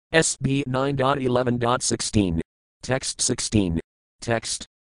SB 9.11.16. Text 16. Text.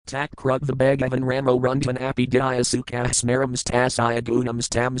 Tak krug the Bhagavan Ramo Rundvan Api Dhyaya Sukha Smarams Tasaya Gunams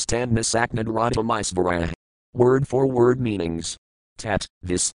Tams Tan Nisaknad Radhamaisvara. Word for word meanings. Tat,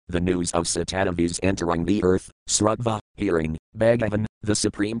 this, the news of Satadavis entering the earth, Srugva, hearing, Bhagavan, the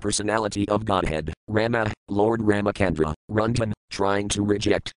Supreme Personality of Godhead, Rama, Lord Ramacandra, Rundvan, trying to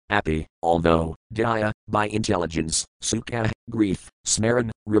reject, Api, although, Dhyaya, by intelligence, Sukha, grief,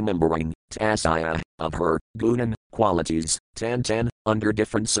 Smaran, remembering, Tasaya, of her, Gunan, qualities, Tan, under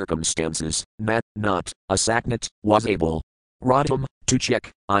different circumstances, not, Asaknat, was able. Radham, to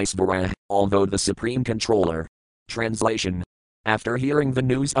check, Isvara, although the Supreme Controller. Translation. After hearing the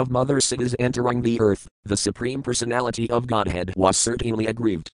news of Mother Sita's entering the earth, the Supreme Personality of Godhead was certainly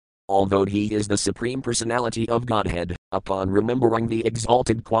aggrieved. Although he is the Supreme Personality of Godhead, upon remembering the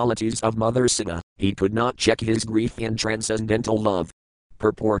exalted qualities of Mother Sita, he could not check his grief in transcendental love.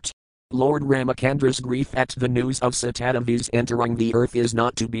 Purport. Lord Ramacandra's grief at the news of Satadavis entering the earth is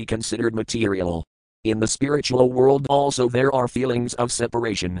not to be considered material. In the spiritual world also there are feelings of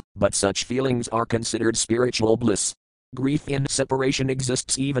separation, but such feelings are considered spiritual bliss. Grief in separation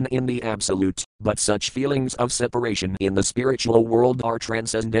exists even in the absolute, but such feelings of separation in the spiritual world are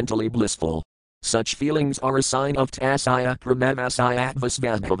transcendentally blissful. Such feelings are a sign of tasaya pramamasaya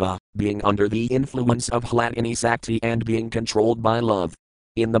vasvabhava, being under the influence of hladini sakti and being controlled by love.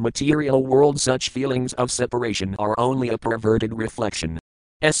 In the material world such feelings of separation are only a perverted reflection.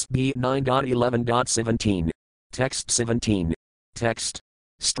 SB 9.11.17. Text 17. Text.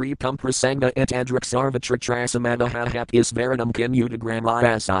 Stripam prasanga et adriksarvatra trasamadaha isvaranam kim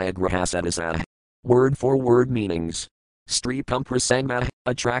udagramaya grahasadasa. Word for word meanings. Stripam prasanga,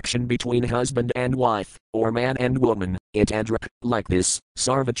 attraction between husband and wife, or man and woman, etadrik, like this,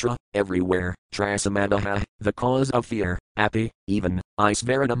 sarvatra, everywhere, trasamadaha, the cause of fear, api, even,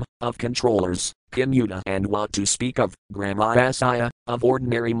 isvaranam, of controllers, kimuda and what to speak of, gramayasaya, of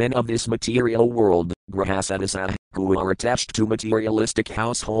ordinary men of this material world, grahasadasa, who are attached to materialistic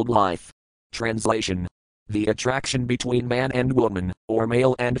household life. Translation. The attraction between man and woman, or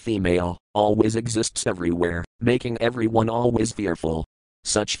male and female, always exists everywhere, making everyone always fearful.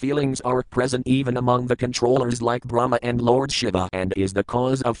 Such feelings are present even among the controllers like Brahma and Lord Shiva and is the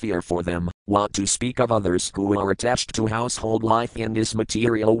cause of fear for them, what to speak of others who are attached to household life in this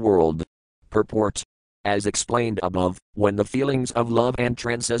material world. Purport. As explained above, when the feelings of love and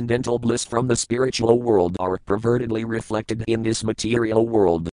transcendental bliss from the spiritual world are pervertedly reflected in this material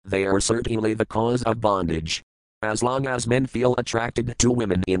world, they are certainly the cause of bondage. As long as men feel attracted to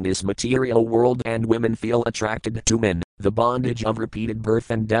women in this material world and women feel attracted to men, the bondage of repeated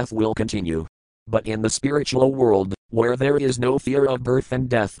birth and death will continue. But in the spiritual world, where there is no fear of birth and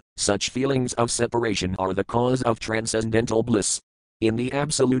death, such feelings of separation are the cause of transcendental bliss. In the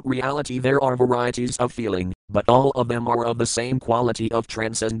absolute reality there are varieties of feeling, but all of them are of the same quality of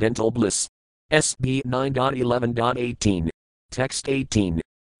transcendental bliss. SB 9.11.18. Text 18.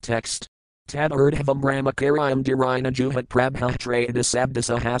 Text. Tad urdhavam ramakarayam dirina juhat prabha trayada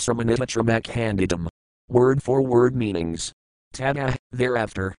sabdasahasramanitatramak handidam. Word for word meanings. Tada,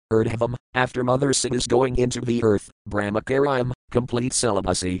 thereafter, urdhavam, after Mother Sita's going into the earth, brahmakarayam, complete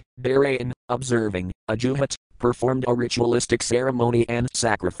celibacy, darayan, observing, ajuhat, performed a ritualistic ceremony and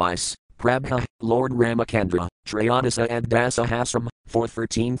sacrifice, Prabha, Lord Ramacandra, Trayadasa and Dasahasram, for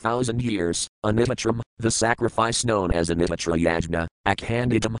 13,000 years, Anitatram, the sacrifice known as Anitatra Yajna,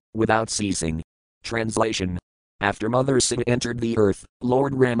 Akhandidam, without ceasing. Translation. After Mother Sita entered the earth,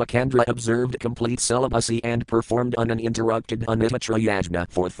 Lord Ramacandra observed complete celibacy and performed uninterrupted Anitatra Yajna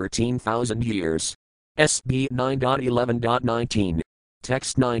for 13,000 years. SB 9.11.19.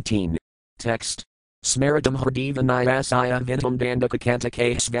 Text 19. Text. Smaradam Hardivanayasaya Vintam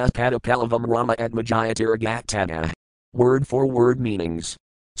Dandakakantake Svapadapallavam Rama Atmajayatiragatada. Word for word meanings.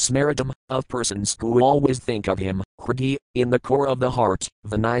 Smaradam, of persons who always think of him, Hrdi, in the core of the heart,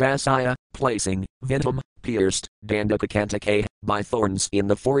 Vinayasaya, placing, Vintam, pierced, Dandakakantake, by thorns in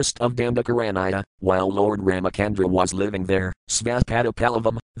the forest of Dandakaranaya, while Lord Ramacandra was living there,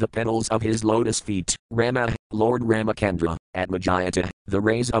 Svapadapallavam, the petals of his lotus feet, Rama, Lord Ramacandra, Atmajayata, the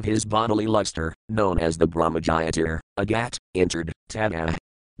rays of his bodily luster, known as the Brahmajayatir, Agat, entered, Tada,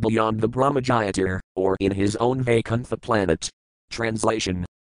 beyond the Brahmajayatir, or in his own Vaikuntha planet. Translation.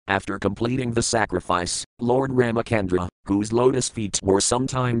 After completing the sacrifice, Lord Ramacandra, whose lotus feet were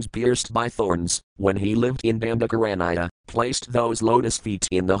sometimes pierced by thorns, when he lived in Dandakaranaya, placed those lotus feet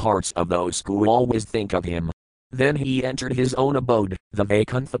in the hearts of those who always think of him. Then he entered his own abode, the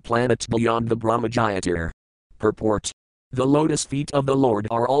Vaikuntha planet beyond the Brahmajayatir. Purport. The lotus feet of the Lord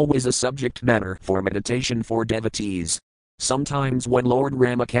are always a subject matter for meditation for devotees. Sometimes when Lord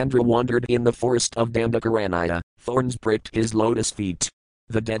Ramacandra wandered in the forest of Dandakaranya, thorns pricked his lotus feet.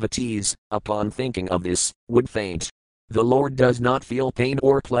 The devotees, upon thinking of this, would faint. The Lord does not feel pain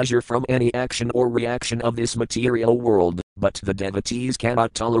or pleasure from any action or reaction of this material world, but the devotees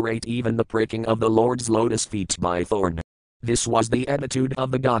cannot tolerate even the pricking of the Lord's lotus feet by thorn. This was the attitude of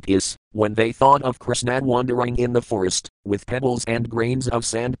the gopis, when they thought of Krishna wandering in the forest, with pebbles and grains of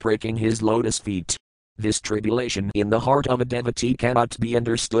sand pricking his lotus feet. This tribulation in the heart of a devotee cannot be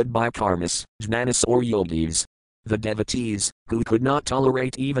understood by karmas, jnanis or yogis. The devotees, who could not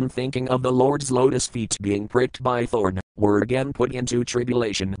tolerate even thinking of the Lord's lotus feet being pricked by thorn, were again put into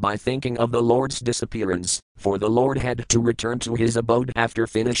tribulation by thinking of the Lord's disappearance, for the Lord had to return to his abode after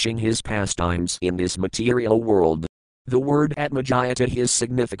finishing his pastimes in this material world. The word Atmajayata is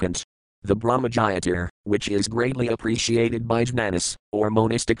significant. The Brahmajayata, which is greatly appreciated by jnanis, or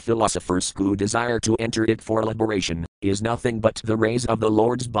monistic philosophers who desire to enter it for liberation, is nothing but the rays of the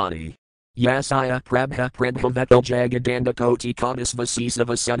Lord's body. Yasaya prabha prabhavetal jagadanda koti kodis vasisa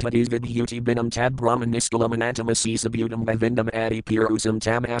vasudhatis vidhuti binam tad brahmaniskalam anatamasisa butam govindam adi pirusam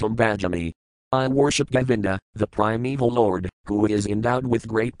tam atam bhajami. I worship Govinda, the primeval Lord, who is endowed with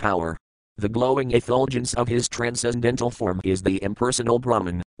great power. The glowing effulgence of his transcendental form is the impersonal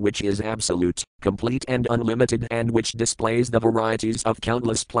Brahman, which is absolute, complete and unlimited and which displays the varieties of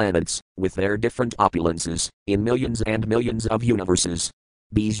countless planets, with their different opulences, in millions and millions of universes.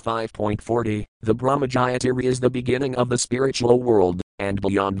 B's 5.40, the Brahmajayatara is the beginning of the spiritual world, and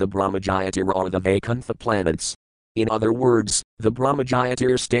beyond the Brahmajayatara are the Vaikuntha planets. In other words, the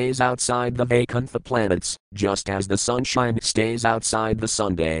Brahmajayatara stays outside the Vaikuntha planets, just as the sunshine stays outside the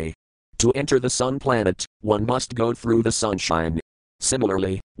Sunday. To enter the sun planet, one must go through the sunshine.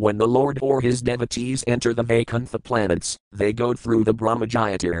 Similarly, when the Lord or his devotees enter the Vaikuntha planets, they go through the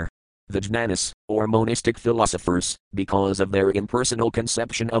Brahmajayatara. The jnanis, or monistic philosophers, because of their impersonal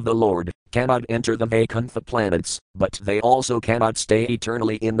conception of the Lord, cannot enter the Vaikuntha planets, but they also cannot stay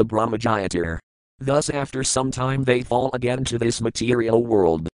eternally in the Brahmajayatara. Thus after some time they fall again to this material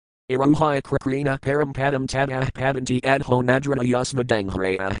world. Iruhaya Krikrina Parampadam Tadah Padanti Adho Nadrana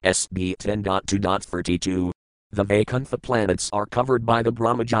Yasmadanghreya SB 10.2.32. The Vaikuntha planets are covered by the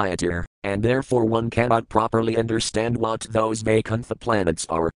Brahmajayatara, and therefore one cannot properly understand what those Vaikuntha planets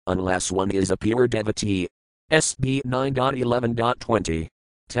are, unless one is a pure devotee. SB 9.11.20.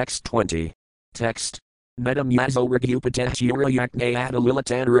 Text 20. Text. Medam yazo ragupatashura yakne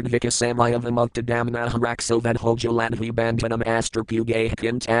adalilatan radvika samayavamukta vadhojaladhi bandhanam astrapuge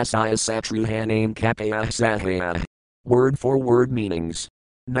kim tasaya satruhaname kapaya sahaya. Word for word meanings.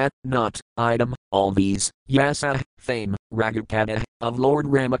 Nat, not, item, all these, yasa, fame, ragupada, of Lord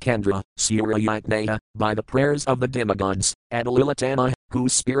Ramacandra, Surayatnaya, by the prayers of the demigods, Adalilatana,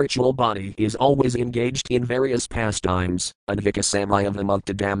 whose spiritual body is always engaged in various pastimes,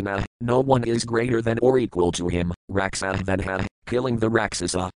 Advikasamayavamukta no one is greater than or equal to him, Raksavadha, killing the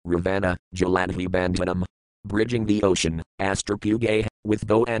Raksasa, Ravana, Jaladhi Bandhanam, bridging the ocean, Astrapuge, with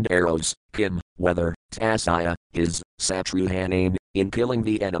bow and arrows, Kim, weather, Tasaya, his, Satruhaname, in killing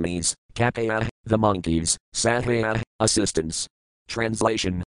the enemies, Kapaya, the monkeys, Sahaya, assistance.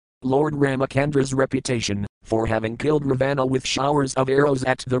 Translation. Lord Ramacandra's reputation, for having killed Ravana with showers of arrows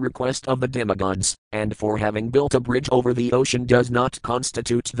at the request of the demigods, and for having built a bridge over the ocean does not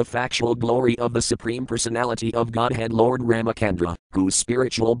constitute the factual glory of the Supreme Personality of Godhead Lord Ramacandra, whose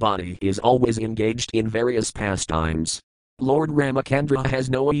spiritual body is always engaged in various pastimes. Lord Ramacandra has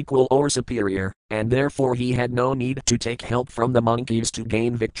no equal or superior, and therefore he had no need to take help from the monkeys to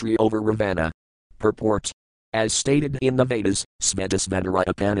gain victory over Ravana. Purport. As stated in the Vedas, Svetasvedara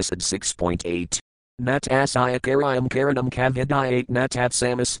Upanishad 6.8. Natasaya karayam karanam kavidayate natat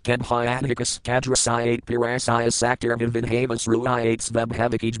samas kadhyadhikas kadrasayate pirasaya saktarva vidhavas ruayate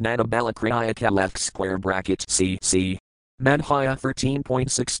svabhaviki jnana balakriyaya kalak square bracket cc. Madhya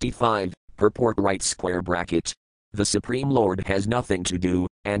 13.65, purport right square bracket. The Supreme Lord has nothing to do,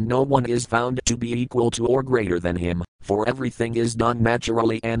 and no one is found to be equal to or greater than him, for everything is done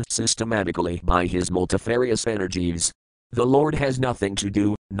naturally and systematically by his multifarious energies. The Lord has nothing to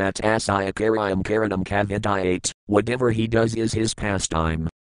do, natasaya karayam karanam kavidayate, whatever he does is his pastime.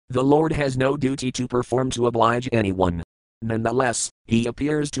 The Lord has no duty to perform to oblige anyone. Nonetheless, he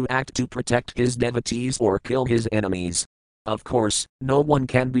appears to act to protect his devotees or kill his enemies. Of course, no one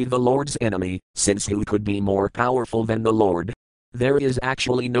can be the Lord's enemy, since who could be more powerful than the Lord? There is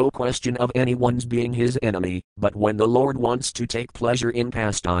actually no question of anyone's being his enemy, but when the Lord wants to take pleasure in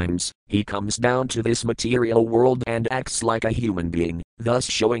pastimes, he comes down to this material world and acts like a human being, thus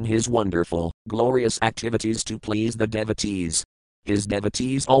showing his wonderful, glorious activities to please the devotees. his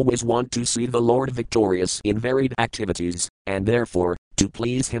devotees always want to see the Lord victorious in varied activities, and therefore, to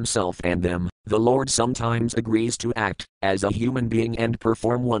please himself and them, the Lord sometimes agrees to act as a human being and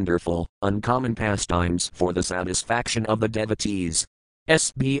perform wonderful, uncommon pastimes for the satisfaction of the devotees.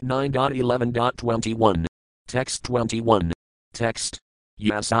 SB 9.11.21. Text 21. Text.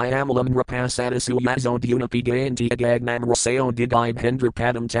 Yasayamalam rapasadasu yazodunapagayanti agagnam rasayo digib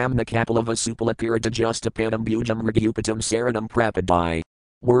hendrapadam tamna kapalava supalapirata justapadam bujam ragupatam saranam prapadai.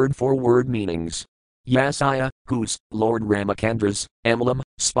 Word for word meanings. Yasaya, whose, Lord Ramakandra's, Amalam,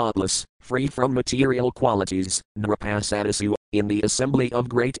 spotless, free from material qualities, Nrapasadasu, in the assembly of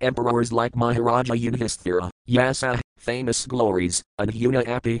great emperors like Maharaja Yudhisthira, Yasa, famous glories, Adhuna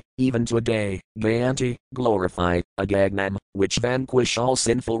api, even today, Gayanti, glorify, Agagnam, which vanquish all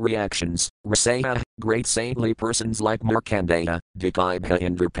sinful reactions, Rasaya, great saintly persons like Markandeya, Dikibha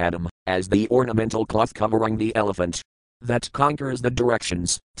Indrapadam, as the ornamental cloth covering the elephant that conquers the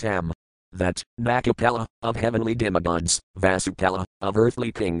directions, Tam. That, Nakapala, of heavenly demigods, Vasupala, of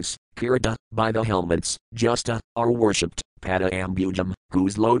earthly kings, Kirita, by the helmets, Justa, are worshipped, Padayambujam,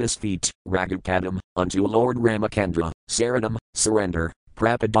 whose lotus feet, Ragupadam, unto Lord Ramakandra, Saranam, surrender,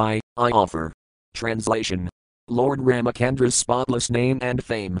 Prapadai, I offer. Translation. Lord Ramakandra's spotless name and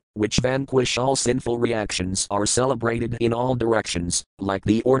fame, which vanquish all sinful reactions, are celebrated in all directions, like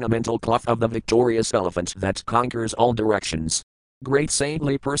the ornamental cloth of the victorious elephant that conquers all directions. Great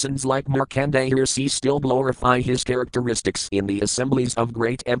saintly persons like Markandeya still glorify his characteristics in the assemblies of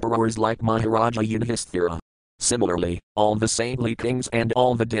great emperors like Maharaja Yudhisthira. Similarly, all the saintly kings and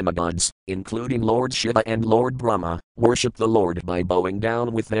all the demigods, including Lord Shiva and Lord Brahma, worship the Lord by bowing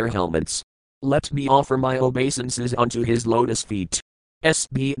down with their helmets. Let me offer my obeisances unto his lotus feet.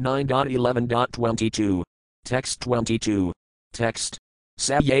 SB 9.11.22. Text 22. Text.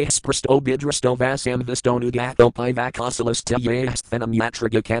 Sayas prasto bidrasto vasam vistonugato pivakasalas teyas thenam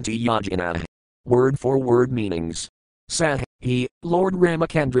yatragakanti yajana. Word for word meanings. Sah, he, Lord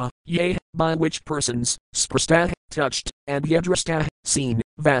Ramakandra, yea, by which persons, sprasta, touched, and yadrasta, seen,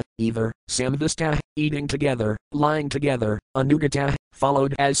 va, either, samvista, eating together, lying together, anugata,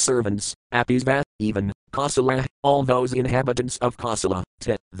 followed as servants, apisva, even, Kosala, all those inhabitants of Kosala,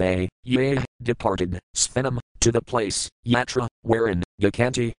 they, yea, departed, sphenam, to the place, yatra, wherein,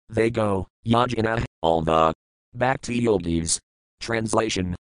 gakanti, they go, yajana, all the Bhakti yogis.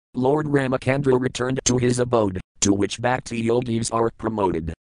 Translation. Lord Ramakandra returned to his abode, to which Bhakti yogis are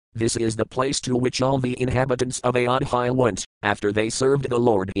promoted. This is the place to which all the inhabitants of Ayodhya went, after they served the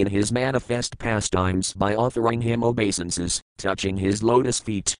Lord in his manifest pastimes by offering him obeisances, touching his lotus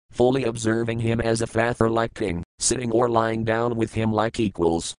feet, fully observing him as a father-like king, sitting or lying down with him like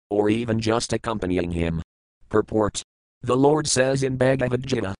equals, or even just accompanying him. Purport. The Lord says in Bhagavad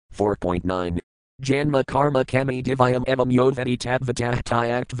Gita, 4.9. Janma karma kami divayam evam yodvati tadvatah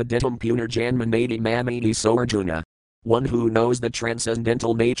tyact viditam punarjanma nadi mamidi so Arjuna. One who knows the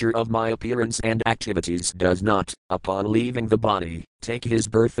transcendental nature of my appearance and activities does not, upon leaving the body, take his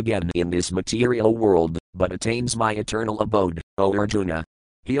birth again in this material world, but attains my eternal abode, O Arjuna.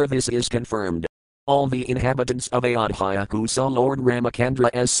 Here this is confirmed. All the inhabitants of Ayodhya who saw Lord Ramakandra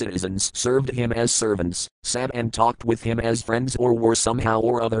as citizens served him as servants, sat and talked with him as friends or were somehow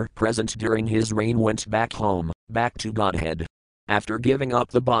or other present during his reign went back home, back to Godhead. After giving up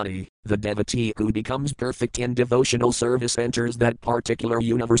the body, the devotee who becomes perfect in devotional service enters that particular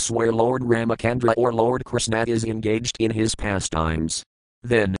universe where Lord Ramakandra or Lord Krishna is engaged in his pastimes.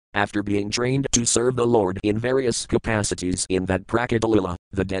 Then, after being trained to serve the Lord in various capacities in that Prakitalila,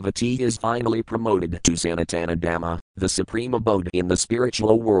 the devotee is finally promoted to Sanatana Dhamma, the supreme abode in the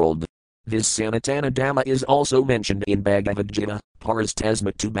spiritual world. This Sanatana Dhamma is also mentioned in Bhagavad Gita, Paras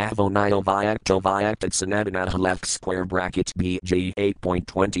Tasmat tu Bhavonayo Vyakto Vyaktat Sanatanaha left square bracket BG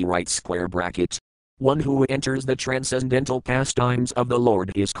 8.20 right square bracket. One who enters the transcendental pastimes of the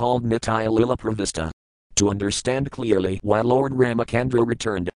Lord is called Nitya Lila Pravista. To understand clearly why Lord Ramakandra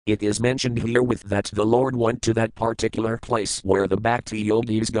returned, it is mentioned herewith that the Lord went to that particular place where the Bhakti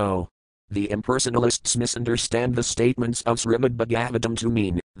yogis go. The impersonalists misunderstand the statements of Srimad Bhagavatam to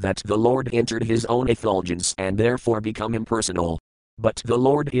mean that the Lord entered his own effulgence and therefore become impersonal. But the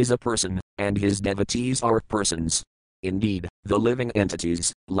Lord is a person, and his devotees are persons. Indeed, the living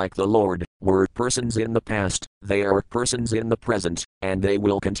entities, like the Lord, were persons in the past, they are persons in the present, and they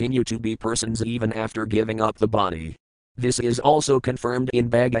will continue to be persons even after giving up the body. This is also confirmed in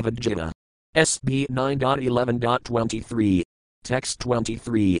Bhagavad Gita. SB 9.11.23. Text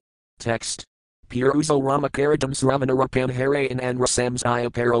 23. Text. Puruso Ramakaritam Sravanarapan Harayan and Rasams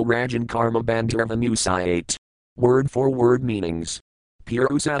Iaparo Rajan Karma Bandharvamusayate. Word for word meanings.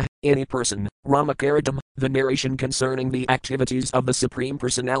 Purusa, any person, Ramakaritam, The narration concerning the activities of the Supreme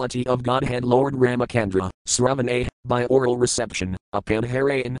Personality of Godhead Lord Ramacandra, Sravana, by oral reception,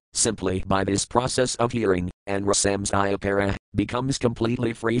 Apanharayan, simply by this process of hearing, and Rasamsayapara, becomes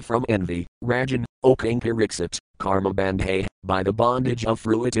completely free from envy, Rajan, O King Pariksit, Karma Bandhe, by the bondage of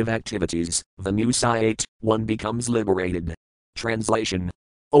fruitive activities, Vimusayate, one becomes liberated. Translation.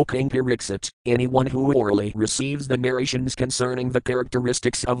 O King Pariksit, anyone who orally receives the narrations concerning the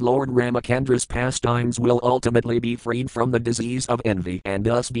characteristics of Lord Ramakandra's pastimes will ultimately be freed from the disease of envy and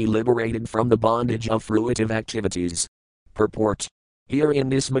thus be liberated from the bondage of fruitive activities. Purport. Here in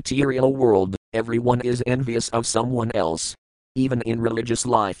this material world, everyone is envious of someone else. Even in religious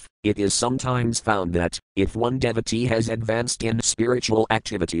life, it is sometimes found that, if one devotee has advanced in spiritual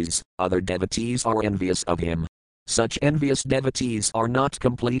activities, other devotees are envious of him. Such envious devotees are not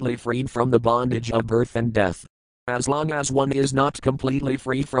completely freed from the bondage of birth and death. As long as one is not completely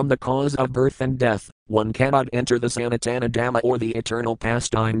free from the cause of birth and death, one cannot enter the Sanatana Dhamma or the eternal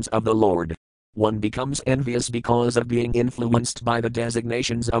pastimes of the Lord. One becomes envious because of being influenced by the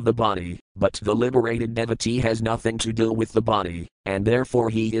designations of the body, but the liberated devotee has nothing to do with the body, and therefore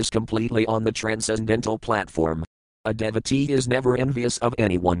he is completely on the transcendental platform. A devotee is never envious of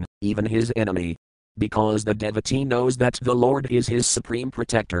anyone, even his enemy. Because the devotee knows that the Lord is his supreme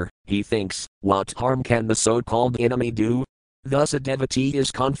protector, he thinks, what harm can the so-called enemy do? Thus a devotee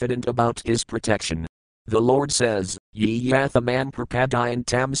is confident about his protection. The Lord says, Ye yathaman prapadayan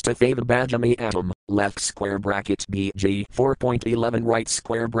tamstathatha bhajami atom, left square bracket BG 4.11 right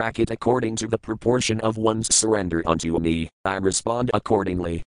square bracket according to the proportion of one's surrender unto me, I respond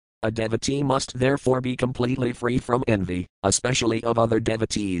accordingly. A devotee must therefore be completely free from envy, especially of other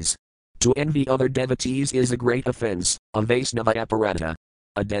devotees. To envy other devotees is a great offense, a Vaisnava aparata.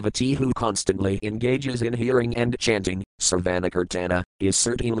 A devotee who constantly engages in hearing and chanting, Sarvanakirtana, is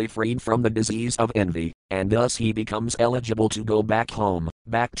certainly freed from the disease of envy, and thus he becomes eligible to go back home,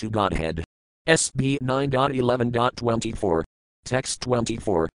 back to Godhead. SB 9.11.24. Text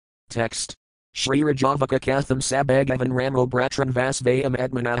 24. Text. Shri Rajavaka Katham Sabagavan Ramo Bratran Vasvayam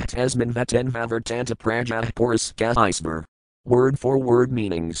Admanah Tasman Vaten Vavartanta Prajah Porus Kaisvar. Word for word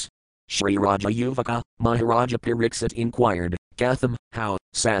meanings. Shri Raja Yuvaka, Maharaja Pariksit inquired, Katham, how,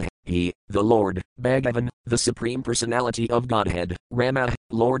 Sah, he, the Lord, Bhagavan, the Supreme Personality of Godhead, Rama,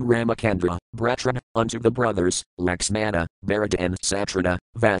 Lord Ramakandra, Bratran, unto the brothers, Laxmana, Bharata and Satrana,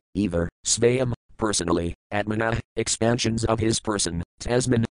 Va, either, Svayam, personally, Atmana, expansions of his person,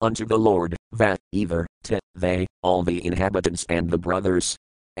 Tasman, unto the Lord, Va, either, Te, they, all the inhabitants and the brothers,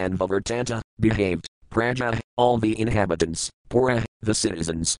 and Vavartanta, behaved, Praja, all the inhabitants, Pura, the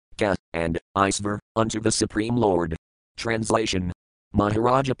citizens, Ka, and Isvar, unto the Supreme Lord. Translation.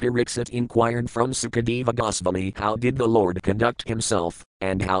 Maharaja Pariksit inquired from Sukadeva Goswami how did the Lord conduct himself,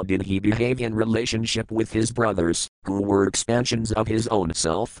 and how did he behave in relationship with his brothers, who were expansions of his own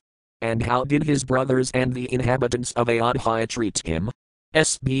self? And how did his brothers and the inhabitants of Ayodhya treat him?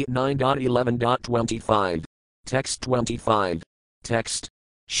 SB 9.11.25. Text 25. Text.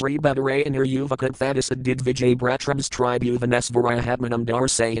 Shri Badarayanir Yuvaka Thadasa did Vijay Bratram's tribe Yuvanesvara Hadmanam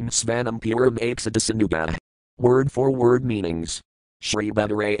Darsayan Svanam Puram Aksadasinuga. Word for word meanings. Shri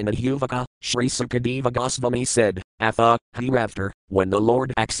Badarayanir Yuvaka, Shri Sukadeva Goswami said, Atha, hereafter, when the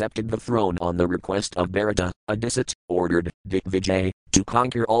Lord accepted the throne on the request of Bharata, Adisat, ordered Vijay to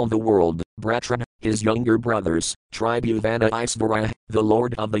conquer all the world, Bratran, his younger brothers, tribe Yuvana Isvara, the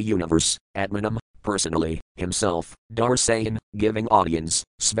Lord of the universe, Atmanam, personally, himself, Darsayan, giving audience,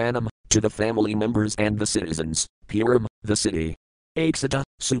 Svanam, to the family members and the citizens, Puram, the city. Aksata,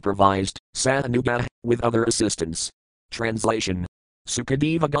 supervised, Sahanuga, with other assistants. Translation.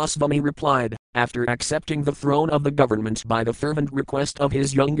 Sukadeva Goswami replied, after accepting the throne of the government by the fervent request of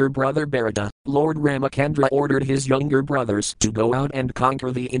his younger brother Bharata, Lord Ramakandra ordered his younger brothers to go out and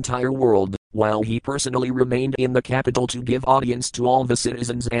conquer the entire world, while he personally remained in the capital to give audience to all the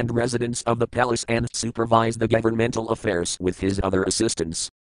citizens and residents of the palace and supervise the governmental affairs with his other assistants.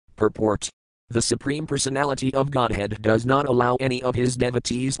 Purport. The Supreme Personality of Godhead does not allow any of his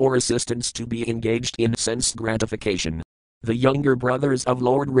devotees or assistants to be engaged in sense gratification. The younger brothers of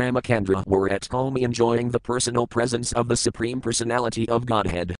Lord Ramakandra were at home enjoying the personal presence of the Supreme Personality of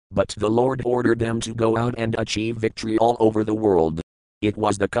Godhead, but the Lord ordered them to go out and achieve victory all over the world. It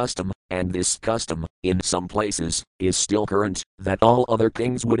was the custom, and this custom, in some places, is still current, that all other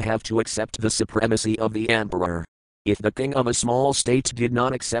kings would have to accept the supremacy of the emperor. If the king of a small state did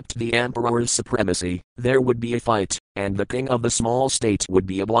not accept the emperor's supremacy, there would be a fight, and the king of the small state would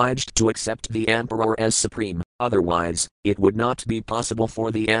be obliged to accept the emperor as supreme, otherwise, it would not be possible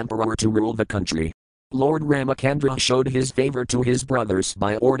for the emperor to rule the country. Lord Ramakandra showed his favor to his brothers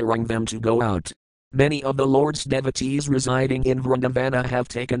by ordering them to go out. Many of the Lord's devotees residing in Vrindavana have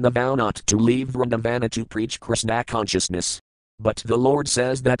taken the vow not to leave Vrindavana to preach Krishna consciousness. But the Lord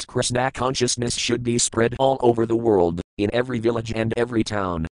says that Krishna consciousness should be spread all over the world, in every village and every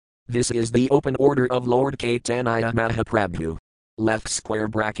town. This is the open order of Lord Caitanya Mahaprabhu. Left square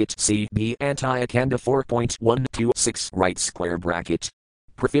bracket CB Anti-Akanda 4.126 right square bracket.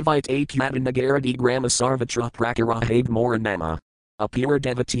 Prafivite Akyatanagaradi Grama Sarvatra Prakara Moranama. A pure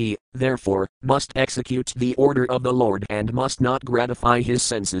devotee, therefore, must execute the order of the Lord and must not gratify his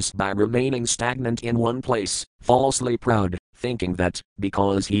senses by remaining stagnant in one place, falsely proud, thinking that,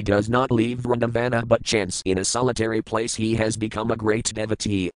 because he does not leave Vrindavana but chants in a solitary place, he has become a great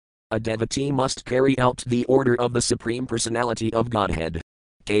devotee. A devotee must carry out the order of the Supreme Personality of Godhead.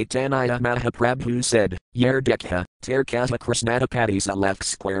 Caitanya Mahaprabhu said, Yerdekha, Terkasa Krishnadapadisa left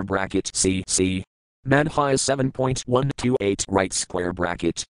square bracket CC. Madhya 7.128 right square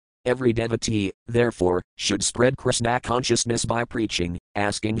bracket. Every devotee, therefore, should spread Krishna consciousness by preaching,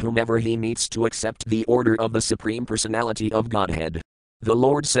 asking whomever he meets to accept the order of the Supreme Personality of Godhead. The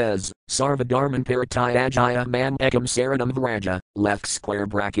Lord says, Sarvadharman Paritayajaya Mam Ekam Saranam Vraja, left square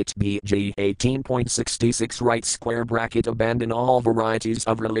bracket BG 18.66 right square bracket abandon all varieties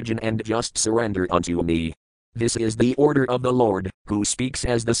of religion and just surrender unto me. This is the order of the Lord, who speaks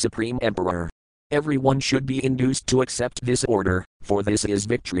as the Supreme Emperor. Everyone should be induced to accept this order, for this is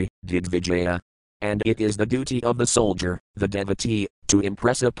victory, Didvijaya. And it is the duty of the soldier, the devotee, to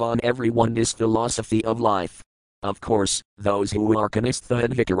impress upon everyone this philosophy of life. Of course, those who are Kanistha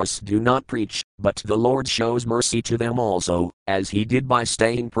and Vikarus do not preach, but the Lord shows mercy to them also, as he did by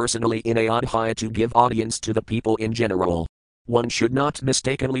staying personally in Ayodhya to give audience to the people in general. One should not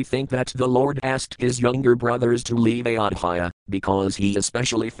mistakenly think that the Lord asked his younger brothers to leave Ayodhya, because he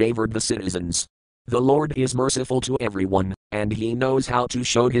especially favored the citizens. The Lord is merciful to everyone, and he knows how to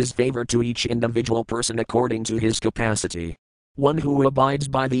show his favor to each individual person according to his capacity. One who abides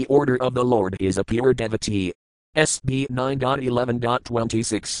by the order of the Lord is a pure devotee. SB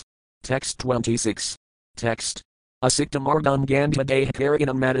 9.11.26. Text 26. Text. Asiktamardam Gandhadeh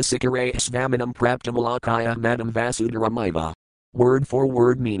Karanam Madasikare Svaminam Praptamalakaya Madam Vasudaramaiva. Word for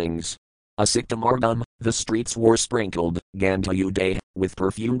word meanings. Asiktamardam, the streets were sprinkled, Gandhayude, with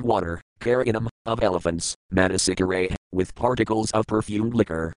perfumed water, Karanam, of elephants, Madasikare, with particles of perfumed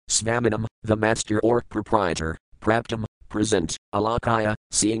liquor, Svaminam, the master or proprietor, Praptam, present, Alakaya,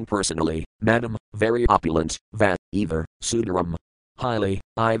 seeing personally, Madam, very opulent, either, Sudaram, highly,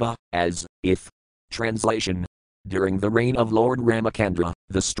 Iva, as, if. Translation. During the reign of Lord Ramacandra,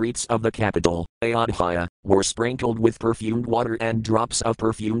 the streets of the capital, Ayodhya, were sprinkled with perfumed water and drops of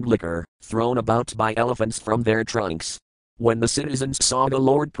perfumed liquor, thrown about by elephants from their trunks. When the citizens saw the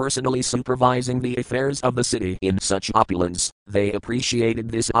Lord personally supervising the affairs of the city in such opulence, they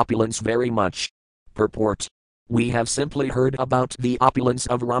appreciated this opulence very much. Purport. We have simply heard about the opulence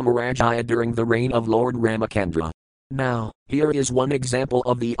of Ramarajaya during the reign of Lord Ramacandra. Now, here is one example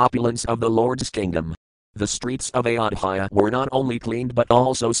of the opulence of the Lord's kingdom. The streets of Ayodhya were not only cleaned but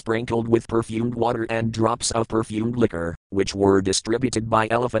also sprinkled with perfumed water and drops of perfumed liquor, which were distributed by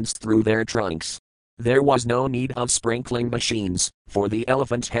elephants through their trunks. There was no need of sprinkling machines, for the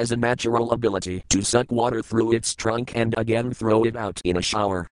elephant has a natural ability to suck water through its trunk and again throw it out in a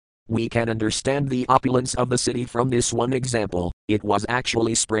shower. We can understand the opulence of the city from this one example. It was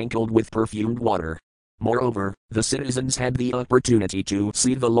actually sprinkled with perfumed water. Moreover, the citizens had the opportunity to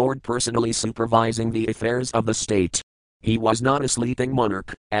see the Lord personally supervising the affairs of the state. He was not a sleeping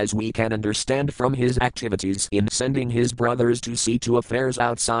monarch, as we can understand from his activities in sending his brothers to see to affairs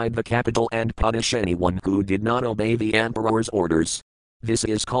outside the capital and punish anyone who did not obey the emperor's orders. This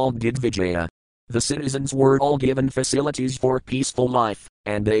is called Didvijaya. The citizens were all given facilities for peaceful life,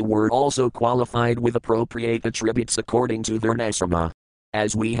 and they were also qualified with appropriate attributes according to Varnasrama.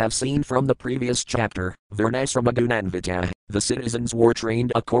 As we have seen from the previous chapter, Varnasrama Gunanvita, the citizens were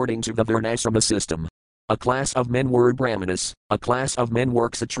trained according to the Varnasrama system. A class of men were Brahmanas, a class of men were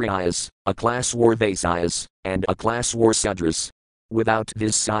Kshatriyas, a class were Vaisyas, and a class were Sudras. Without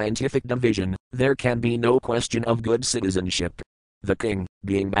this scientific division, there can be no question of good citizenship. The king,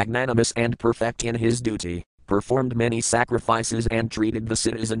 being magnanimous and perfect in his duty, performed many sacrifices and treated the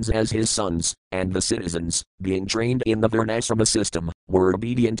citizens as his sons, and the citizens, being trained in the Varnasrama system, were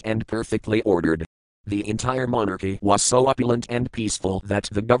obedient and perfectly ordered. The entire monarchy was so opulent and peaceful that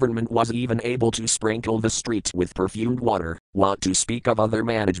the government was even able to sprinkle the streets with perfumed water, what to speak of other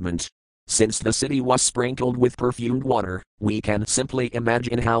management. Since the city was sprinkled with perfumed water, we can simply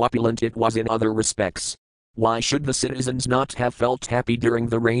imagine how opulent it was in other respects. Why should the citizens not have felt happy during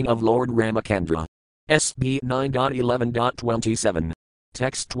the reign of Lord Ramacandra? SB 9.11.27.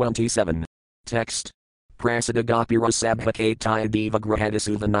 Text 27. Text. Prasadagapira sabhakataya deva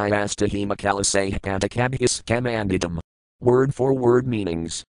grahadisuvanayasta hemakalasay patakabhis kamandidam. Word for word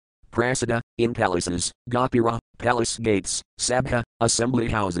meanings. Prasada, in palaces, Gopira, palace gates, Sabha, assembly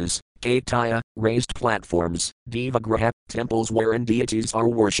houses, Kataya, raised platforms, Devagraha, temples wherein deities are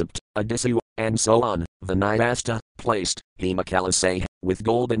worshipped, Adisu, and so on, Vinayasta, placed, Hemakalasay, with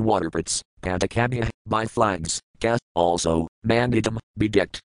golden waterpits, Patakabhya, by flags, Ka, also, Mandidam,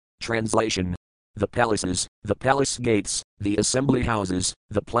 bedecked. Translation. The palaces, the palace gates, the assembly houses,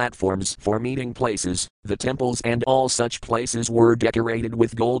 the platforms for meeting places, the temples and all such places were decorated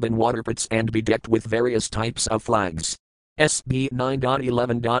with golden waterpits and bedecked with various types of flags. SB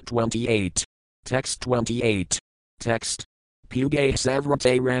 9.11.28. Text 28. Text. Puge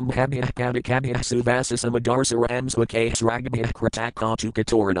savrate rambhabhya padakabhya suvasisamadarsa ramswake sragabhya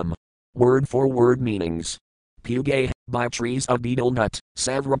kratakautukatoranam. Word for word meanings. Puge, by trees of betel nut,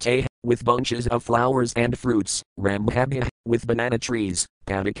 savrate, with bunches of flowers and fruits, rambhabhya, with banana trees,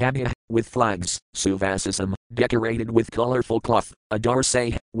 padakabhya, with flags, suvasisam, decorated with colorful cloth,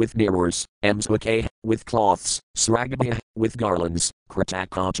 adarse, with mirrors, emswake, with cloths, sragabhya, with garlands,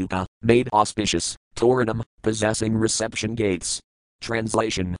 kratakautuka, made auspicious, toranam, possessing reception gates.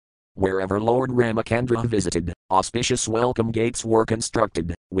 Translation. Wherever Lord Ramacandra visited, auspicious welcome gates were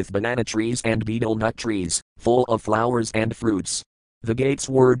constructed, with banana trees and betel nut trees, full of flowers and fruits. The gates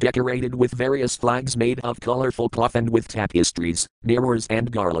were decorated with various flags made of colorful cloth and with tapestries, mirrors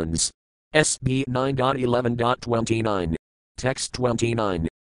and garlands. SB 9.11.29. Text 29.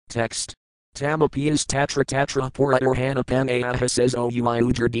 Text. Tamapias tatra tatra pura urhanapanayah says o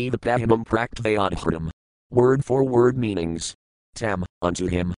uiujar devapahimam praktvayadhram. Word for word meanings. Tam, unto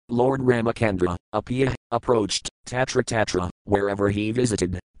him, Lord Ramacandra, Apia, approached, Tatra Tatra, wherever he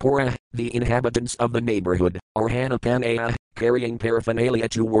visited, Pura, the inhabitants of the neighborhood, Arhanapanaya, carrying paraphernalia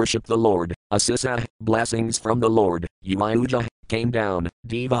to worship the Lord, Asisa, blessings from the Lord, Uiuja, came down,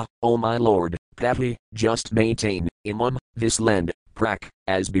 Deva, O my Lord, Papi, just maintain, Imam, this land, Prak,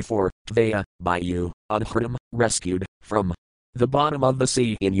 as before, Tvaya, by you, Adhram, rescued, from the bottom of the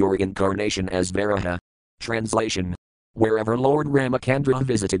sea in your incarnation as Varaha. Translation. Wherever Lord Ramacandra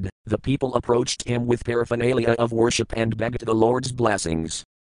visited, the people approached him with paraphernalia of worship and begged the Lord's blessings.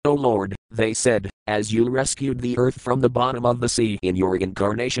 O Lord, they said, as you rescued the earth from the bottom of the sea in your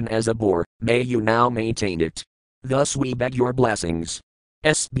incarnation as a boar, may you now maintain it. Thus we beg your blessings.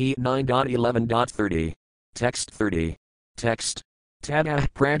 SB 9.11.30. Text 30. Text. Tada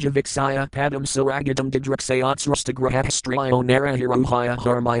prajaviksaya padam saragadam didraxayatsrastagrahastriyo narahirohaya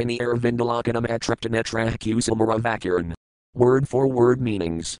harmayani ervindalakanam atraptanetra kusumaravakiran. Word for word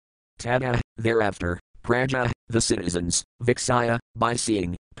meanings. Tada, thereafter, praja, the citizens, viksaya, by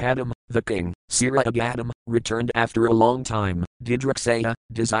seeing, padam, the king, siragadam, returned after a long time, didraxaya,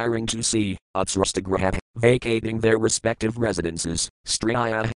 desiring to see, atsrastagraha, vacating their respective residences,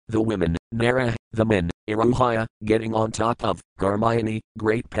 striya, the women, nara, the men, Iruhaya, getting on top of, Garmayani,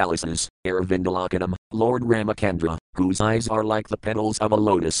 great palaces, Aravindalakanam, Lord Ramacandra, whose eyes are like the petals of a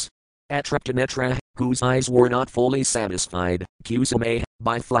lotus. Atraptanetra, whose eyes were not fully satisfied, Kusame,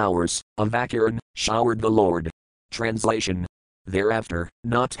 by flowers, Avakiran, showered the Lord. Translation. Thereafter,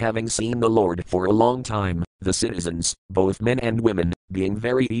 not having seen the Lord for a long time, the citizens, both men and women, being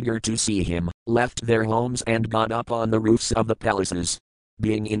very eager to see him, left their homes and got up on the roofs of the palaces.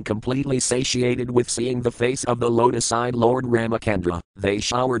 Being incompletely satiated with seeing the face of the lotus-eyed Lord Ramacandra, they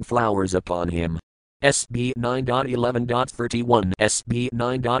showered flowers upon him. SB 9.11.31, SB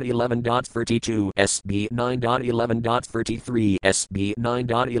 9.11.32, SB 9.11.33, SB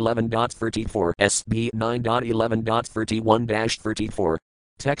 9.11.34, SB 9.11.31-34.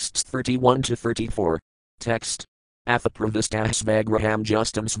 Texts 31 to 34. Text. Athapravistah svagraham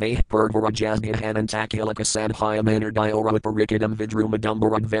justum sveh purvarajasnihanantakilaka sadhyamanerdioroparikidam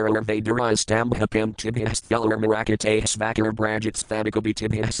vidrumadumbarag vedaristambhapim tibhis theller mirakate svakar brajits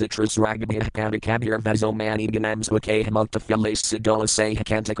thadikabitibhis citrus ragabih padikabir vazomani ganamswake multifilis sidolasay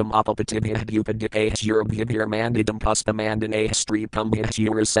kantikam apapatibhih dupadipah urabhibir mandidam pustamandane stripambhih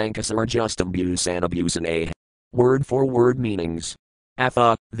urasankasar justum busanabusane. Word for word meanings.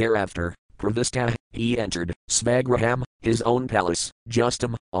 Atha, thereafter. Pravistha, he entered, Svagraham, his own palace,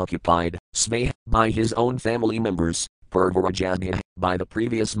 Justum, occupied, Sveh, by his own family members, Purvarajadhya, by the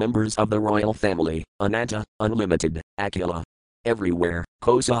previous members of the royal family, Ananta, unlimited, Akila. Everywhere,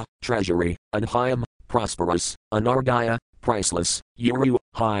 Kosa, treasury, Anhayam, prosperous, Anardaya, priceless, Uru,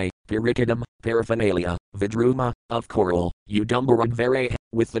 high, Pirikidam, paraphernalia, Vidruma, of coral, Udumbaragvare,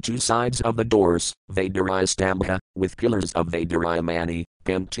 with the two sides of the doors, Vedaristambha, with pillars of Vedarimani,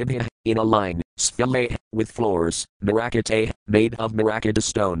 Pamtibha, in a line, Sphile, with floors, Marakate, made of Marakata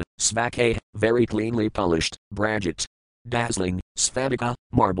stone, Svake, very cleanly polished, Brajit, dazzling, Sphatica,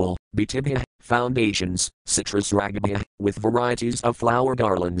 marble, Bitibia, foundations, Citrus ragabia, with varieties of flower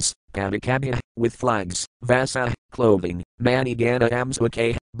garlands, Padikabia, with flags, Vasa, clothing, Manigana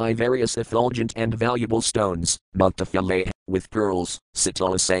amswake, by various effulgent and valuable stones, Muktafale, with pearls,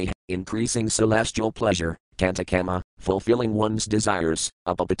 Sitolase, increasing celestial pleasure, Kantakama, fulfilling one's desires,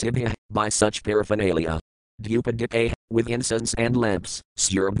 Upapatibia, by such paraphernalia. Dupadipe, with incense and lamps,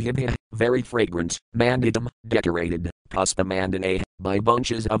 Surabhibia, very fragrant, Mandidam, decorated, Puspamandane, by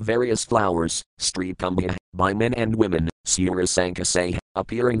bunches of various flowers, Stripambia, by men and women, Surasankase,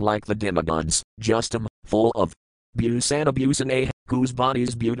 appearing like the demigods, Justum, full of Busanabusane, whose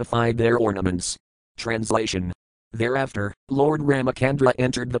bodies beautified their ornaments. Translation. Thereafter, Lord Ramacandra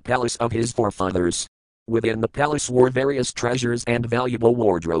entered the palace of his forefathers. Within the palace were various treasures and valuable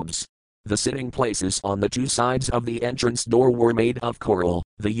wardrobes. The sitting places on the two sides of the entrance door were made of coral,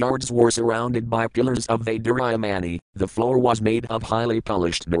 the yards were surrounded by pillars of Vaidurayamani, the floor was made of highly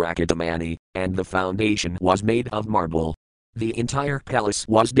polished Marakatamani, and the foundation was made of marble. The entire palace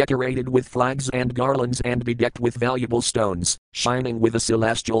was decorated with flags and garlands and bedecked with valuable stones, shining with a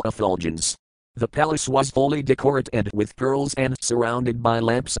celestial effulgence. The palace was fully decorated with pearls and surrounded by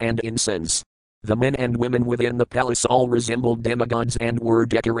lamps and incense. The men and women within the palace all resembled demigods and were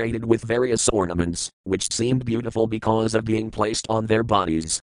decorated with various ornaments, which seemed beautiful because of being placed on their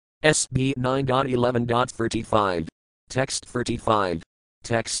bodies. SB 9.11.35. Text 35.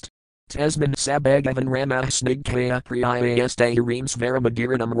 Text. Tasman sabagavan ramah snigkaya priyayeste reams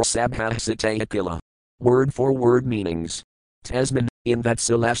varamadiranam rasabha sitayakila. Word for word meanings. Tasman, in that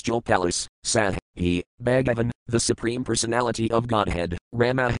celestial palace, Sah, he, Bhagavan, the Supreme Personality of Godhead,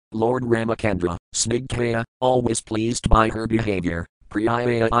 Rama, Lord Ramacandra, Snigkaya, always pleased by her behavior,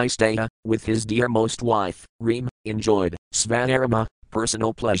 Priyaya Istaya, with his dearmost wife, Reem, enjoyed, Svanarama,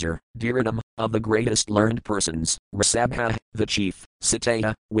 personal pleasure, Dhiranam, of the greatest learned persons, Rasabha, the chief,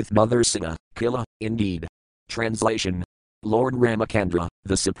 Sitaya, with Mother Sita, Kila, indeed. Translation. Lord Ramacandra,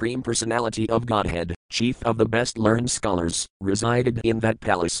 the Supreme Personality of Godhead, chief of the best learned scholars, resided in that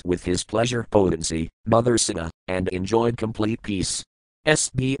palace with his pleasure potency, Mother Sita, and enjoyed complete peace.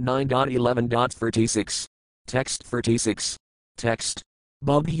 SB 9.11.36. Text 36. Text.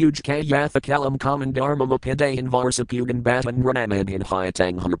 Bubhuj Kayathakalam Kamandarmam Apidayan Varsapugan Batan Ranamadin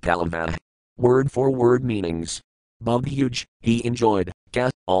Hyatang Palavah. Word for word meanings. Bubhuj, he enjoyed,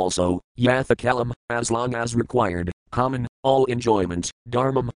 Ka, also, Yathakalam, as long as required, common, all enjoyment,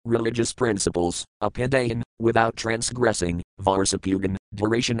 dharmam, religious principles, apidayan, without transgressing, varsapugan,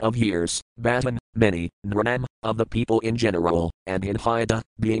 duration of years, batan, many, nranam, of the people in general, and in hyata,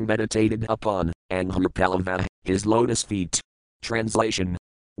 being meditated upon, and palavah, his lotus feet. Translation.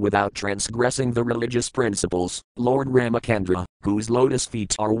 Without transgressing the religious principles, Lord Ramacandra, whose lotus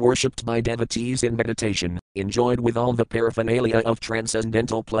feet are worshipped by devotees in meditation, enjoyed with all the paraphernalia of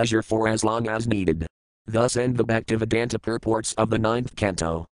transcendental pleasure for as long as needed. Thus end the Bhaktivedanta purports of the 9th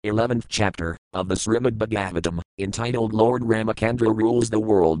canto, 11th chapter, of the Srimad Bhagavatam, entitled Lord Ramacandra Rules the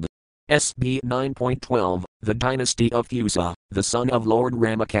World. SB 9.12, The Dynasty of Thusa, the son of Lord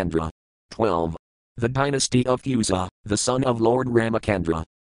Ramacandra. 12. The Dynasty of Thusa, the son of Lord Ramacandra.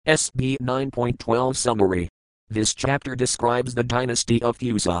 SB 9.12 Summary. This chapter describes the dynasty of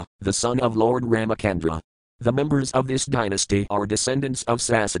Thusa, the son of Lord Ramacandra. The members of this dynasty are descendants of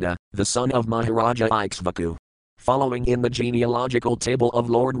Sasada, the son of Maharaja Ikshvaku. Following in the genealogical table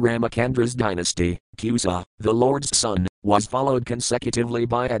of Lord Ramacandra's dynasty, Thusa, the Lord's son, was followed consecutively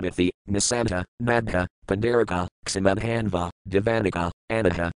by Adithi, Nisanta, Nabha, Pandarika, Ksimadhanva, Devanika,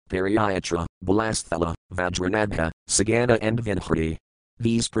 Anaha, Periatra, Balasthala, Vajranadha, Sagana and Vinhriti.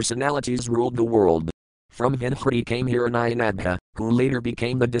 These personalities ruled the world. From Vinhriti came Hiranyanadha, who later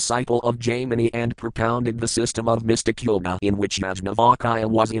became the disciple of Jaimini and propounded the system of mystic yoga in which Yajnavalkya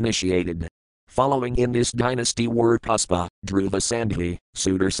was initiated. Following in this dynasty were Puspa, Dhruva Sandhi,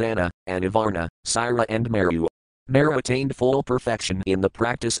 Sudarsana, Anivarna, Saira and Meru. Meru attained full perfection in the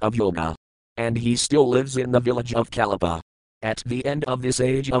practice of yoga. And he still lives in the village of Kalapa. At the end of this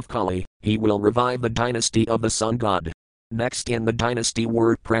age of Kali, he will revive the dynasty of the sun god. Next in the dynasty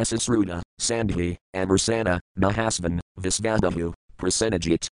were Prasasruta, Sandhi, Amarsana, Mahasvan, Visvadahu,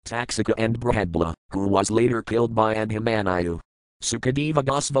 Prasenajit, Taksaka and Brahadbala, who was later killed by Abhimanyu. Sukadeva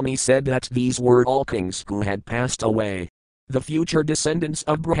Goswami said that these were all kings who had passed away. The future descendants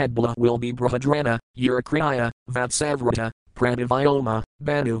of Brahadbala will be Brahadrana, Urakriya, Vatsavrata, Pranavyoma,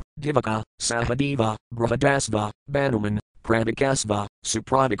 Banu, Divaka, Sahadeva, Brahadasva, Banuman, Pradikasva,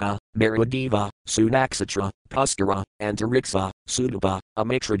 Supradika, Maradeva, Sunaksatra, Puskara, Antariksa, Sudapa,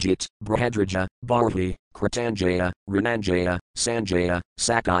 Amitrajit, Brahadraja, Bharvi, Kritanjaya, Rananjaya, Sanjaya,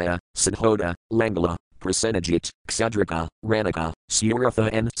 Sakaya, Siddhoda, Langala, Prasenajit, Kshadraka, Ranaka, Suratha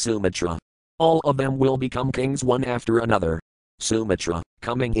and Sumitra. All of them will become kings one after another. Sumitra,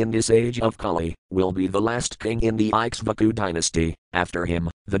 coming in this age of Kali, will be the last king in the Ikshvaku dynasty. After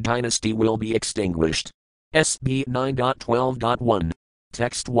him, the dynasty will be extinguished. SB 9.12.1.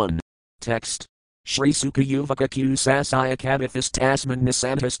 Text 1. Text. Shri Sukha Yuvaka Q Sasaya Kadithis Tasman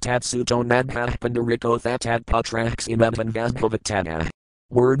Nisantas Tatsuto Nadha Pandariko Thatat Patrax Imavan Vazbhavatana.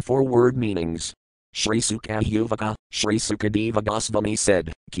 Word for word meanings. Shri Sukha Yuvaka, Shri Sukadeva Goswami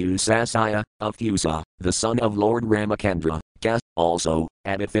said, Q Sasaya, of Kusa, the son of Lord Ramakandra, Kas, also,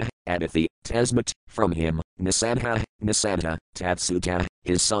 Adithi, Tasmat, from him, Nisantha, Tatsuta,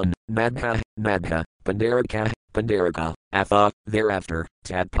 his son, Nadha, Pandarika, Atha, thereafter,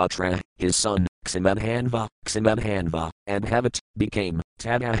 Tadpatra, his son, Ximadhanva, and Havat, became,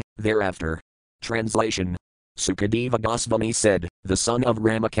 Tada, thereafter. Translation. Sukadeva Goswami said, the son of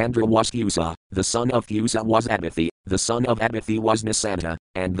Ramakandra was Kusa, the son of Kusa was Adithi, the son of Adithi was Nisantha,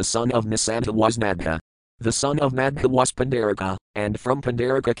 and the son of Nisantha was Nadha. The son of Nadha was Pandarika, and from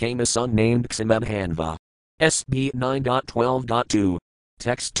Pandarika came a son named Ximadhanva. SB 9.12.2.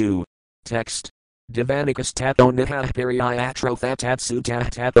 Text 2. Text. Divanikas tato nihah periatro thatatsu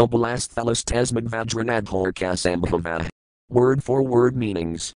tato balasthalas tasmad vajranadhor kasambhava. Word for word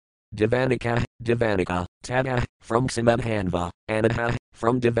meanings. Divanika, Tada, from Ximadhanva, Anadha,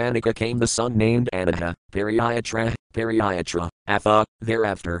 from Divanika came the son named Anadha, Periatra, Atha,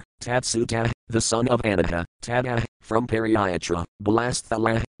 thereafter, Tatsuta, the son of Anadha, Tada, from Periatra,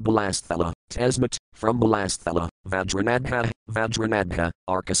 Balasthala, Tasmat, from Balasthala, Vajranadha,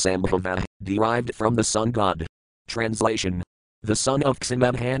 Arkasambhava, derived from the sun god. Translation. The son of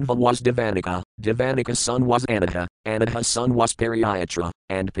Ximadhanva was Divanika, Divanika's son was Anadha, Anadha's son was Periatra,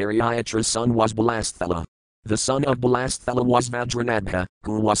 and Periatra's son was Balasthala. The son of Balasthala was Vajranadha,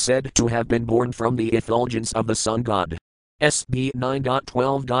 who was said to have been born from the effulgence of the sun god. SB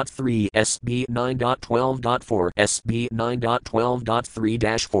 9.12.3, SB 9.12.4, SB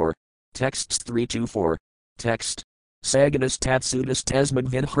 9.12.3-4. Texts 3-4. Text. Saganas Tatsudas Tasmad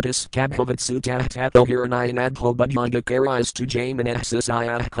Vinhurtis Kabhavatsuta Tato Hiranayadho Budyangakarayas to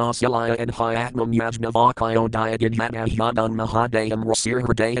Jamanasisaya Kasyalaya and Hyatmam Yajnavakayo Diagidyadan Mahadayam Rasir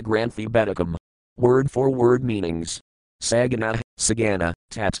Hridaya Granthi Bedakam. Word for word meanings. Sagana,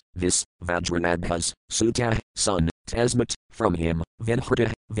 Tat, this, Vajranadhas, Suta, son, Tasmat, from him,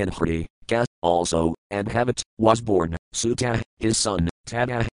 Vinhriti, Kas, also, and Havat, was born, Suta, his son,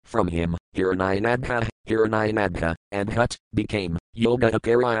 Tada, from him, Hiranyanadha, and Hut, became, Yoga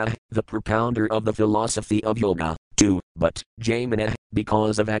Akaraya, the propounder of the philosophy of yoga, 2, but, Jaimini,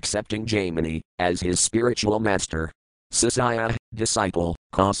 because of accepting Jaimini, as his spiritual master. Sisaya, disciple,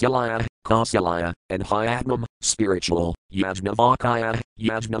 Kausalya, and Hyatmam, spiritual, Yajnavakaya,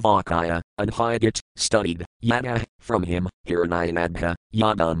 and Hyagit, studied, Yada, from him, Hiranyanadha,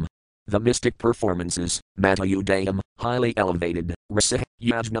 Yadam. The mystic performances, Matayudayam, highly elevated, Rasa,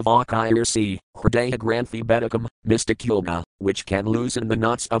 Yajnavakaya Hridaya Granthi Bedakam, mystic yoga, which can loosen the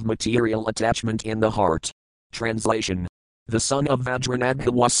knots of material attachment in the heart. Translation. The son of Vajranadha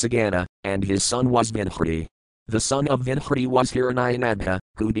was Sagana, and his son was Vinhriti. The son of Vinhriti was Hiranyanadha,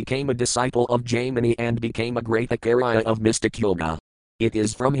 who became a disciple of Jaimini and became a great Acharya of mystic yoga. It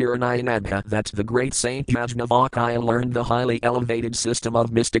is from Hiranyanadha that the great saint Yajnavakaya learned the highly elevated system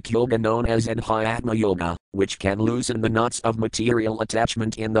of mystic yoga known as Adhyatma Yoga, which can loosen the knots of material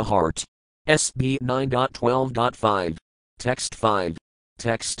attachment in the heart. SB 9.12.5. Text 5.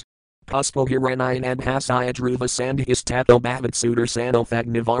 Text. Puspo Hiranyanadhasaya Dhruva Sandhis Tato Bhavatsudar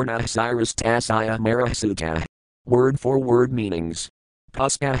Sanothagnivarna Cyrus Tasaya Marasuta. Word for word meanings.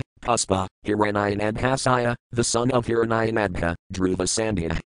 Puspa, Hiranyanadhasaya, the son of Hiranyanadha, Dhruva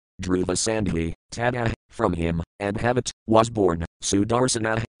Sandhi, Tada, from him, and Havat, was born,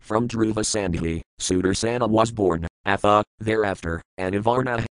 Sudarsana, from Dhruva Sandhi, Sudarsana was born, Atha, thereafter,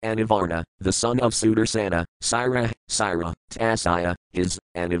 Anivarna, the son of Sudarsana, Syra, Tasaya, his,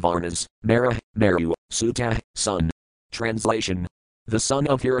 Anivarnas, Meru, Suta, son. Translation. The son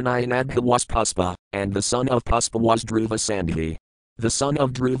of Hiranyanadha was Puspa, and the son of Puspa was Dhruva Sandhi. The son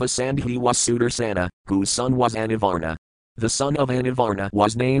of Dhruva Sandhi was Sudarsana, whose son was Anivarna. The son of Anivarna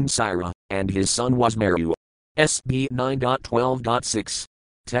was named Syra, and his son was Meru. SB 9.12.6.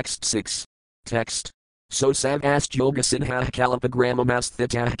 Text 6. Text. So savast yoga sinha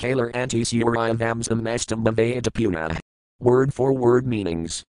kalapagramamastha kalar antis urayavamsam astam avayatapuna. Word for word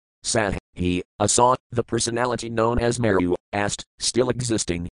meanings. Sah, he, saw, the personality known as Meru, asked, still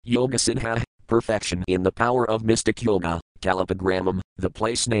existing, yoga sinha, perfection in the power of mystic yoga, Kalapagramam, the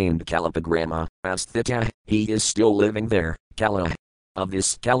place named Kalapagrama, Asthita, he is still living there, Kala. Of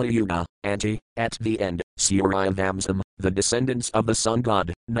this Kali Yuga, at the end, Suryavamsam, the descendants of the sun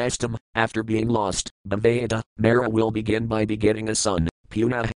god, Nastam, after being lost, Bhaveda, Mara will begin by begetting a son,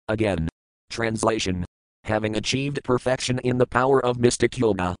 Puna, again. Translation. Having achieved perfection in the power of mystic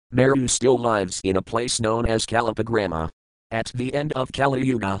yoga, Meru still lives in a place known as Kalapagrama. At the end of Kali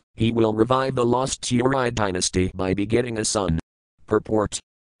Yuga, he will revive the lost Surya dynasty by begetting a son. Purport.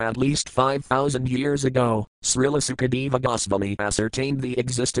 At least 5,000 years ago, Srila Sukadeva Goswami ascertained the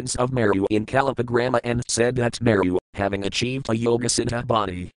existence of Meru in Kalapagrama and said that Meru, having achieved a Yogasita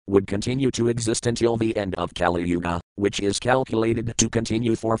body, would continue to exist until the end of Kali Yuga, which is calculated to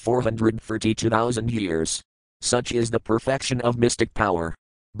continue for 432,000 years. Such is the perfection of mystic power.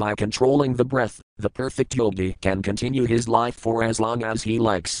 By controlling the breath, the perfect yogi can continue his life for as long as he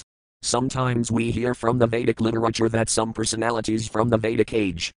likes. Sometimes we hear from the Vedic literature that some personalities from the Vedic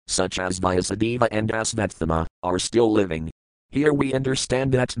age, such as Vyasadeva and Asvathama, are still living. Here we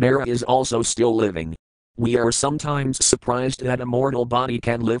understand that Mara is also still living. We are sometimes surprised that a mortal body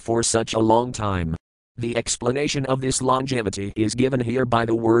can live for such a long time. The explanation of this longevity is given here by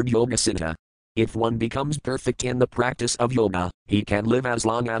the word Yogasita. If one becomes perfect in the practice of yoga, he can live as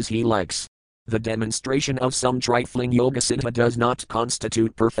long as he likes. The demonstration of some trifling yogasita does not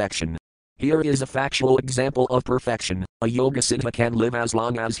constitute perfection. Here is a factual example of perfection. A yogasita can live as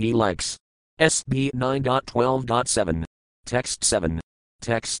long as he likes. SB 9.12.7. Text 7.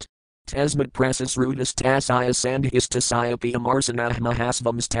 Text. Tesmad prasis rudis tasaya sandhis tasaya piamarsanah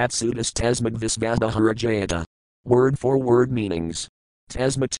mahasvams tatsudas tesmad visvadahurajayata. Word for word meanings.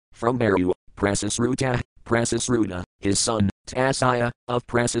 Tesmat, from Meru, Prasasruta, Prasasruta, his son, Tasaya, of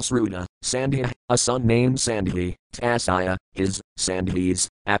Prasasruta, Sandhi, a son named Sandhi, Tasaya, his, Sandhis,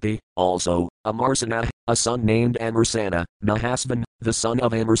 Api, also, Amarsana, a son named Amarsana, Mahasvan, the son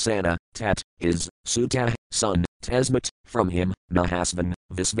of Amarsana, Tat, his, Suta, son, Tesmat, from him, Mahasvan,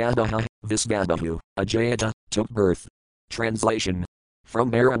 Visvadaha, Visvadahu, Ajayata, took birth. Translation. From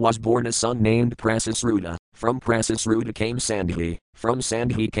Mara was born a son named Prasasruta, from Prasasruta came Sandhi, from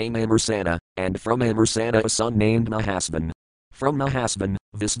Sandhi came Amarsana, and from Amarsana a son named Mahasvan. From Mahasvan,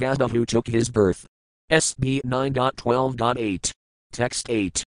 Visvadahu took his birth. SB 9.12.8. Text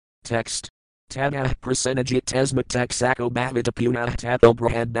 8. Text. Tadah prasenajit tesmat taksako bhavita punah tato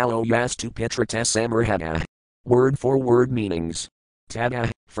brahadalo yastu petra tasamarhada. Word for word meanings.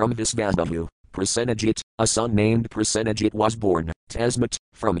 Tadah, from Visvadahu, Prasenajit, a son named Prasenajit was born, Tasmat,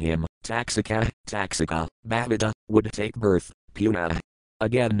 from him, Taksaka, Bhavita, would take birth, Puna.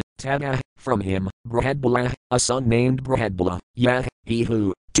 Again, Tada, from him, Brahadbala, a son named Brahadbala, Yah, he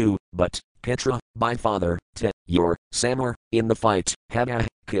who, to, but, Petra, by father, your, Samar, in the fight, Hada,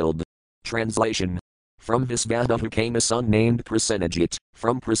 killed. Translation. From Visvadahu came a son named Prasenajit,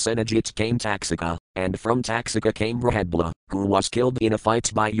 from Prasenajit came Taksaka, and from Taksaka came Brahadbala, who was killed in a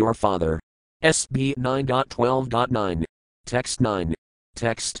fight by your father. SB 9.12.9. Text 9.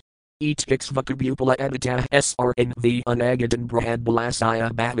 Text. Eat Ixvakabupala edita SRNV Anagadan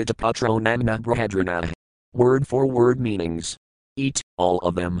Brahadbalasaya Bhavita Putro Namna Brahadrana. Word for word meanings. Eat, all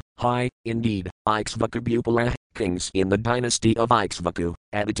of them, high, indeed, Ixvakabupala, kings in the dynasty of Ixvaku,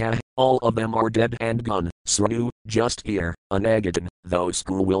 Adita, all of them are dead and gone, Sranu, just here, Anagadan, those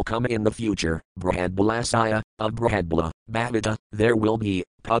who will come in the future, Brahadbalasaya, of Brahadbala, Bhavita, there will be,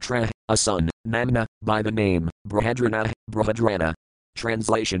 Putra, a son, Namna, by the name, Brahadrana.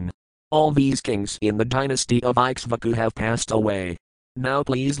 Translation. All these kings in the dynasty of Ixvaku have passed away. Now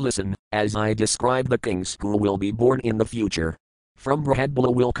please listen, as I describe the kings who will be born in the future. From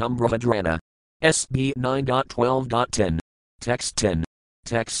Brahadbala will come Brahadrana. SB 9.12.10. Text 10.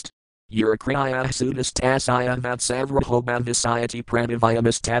 Text. Urukriya Sudas Tasaya Vatsavraho Bhavisayati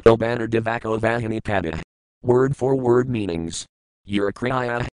Pranavayamas Tato Banner Devako Vahini Pada. Word for word meanings.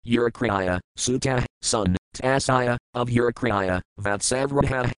 Urukriya, Suta, son, Tasaya, of Urukriya,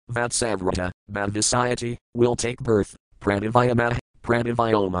 Vatsavraha, Bhavisayati, will take birth, Pranavayama,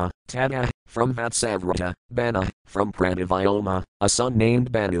 Tada, from Vatsavrata, Bana, from Pranavayama, a son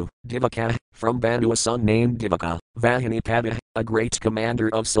named Banu, Divaka, from Banu a son named Divaka, Vahini Pada, a great commander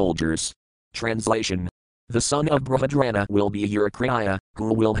of soldiers. Translation. The son of Brahadrana will be Urukriya,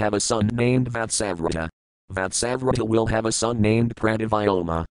 who will have a son named Vatsavrata. Vatsavrata will have a son named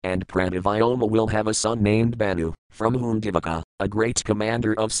Pranavayama, and Pranavayama will have a son named Banu, from whom Divaka, a great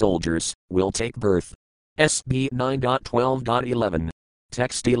commander of soldiers, will take birth. SB 9.12.11.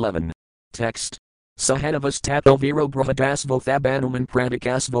 Text 11. Text. Sahadavas tato viro brahadasvo thabanuman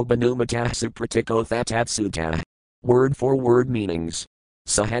pradikasvo banumatah supratiko thatatsuta. Word for word meanings.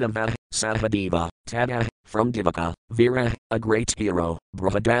 Sahadeva, Sahadeva, Tada, from Divaka, Vira, a great hero,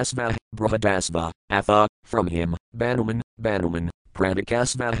 Brahadasva, Brahadasva, Atha, from him, Banuman, Banuman,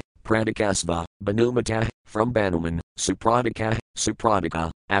 Pradikasva, Pradikasva, Banumata, from Banuman, Supradika,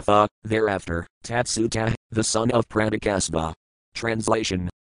 Supradika, Atha, thereafter, Tatsuta, the son of Pradikasva. Translation.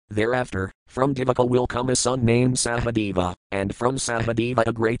 Thereafter, from Divaka will come a son named Sahadeva, and from Sahadeva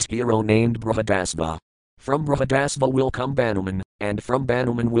a great hero named Brahadasva. From Brahadasva will come Banuman, and from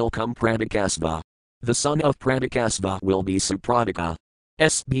Banuman will come Pradikasva. The son of Pradikasva will be Supradika.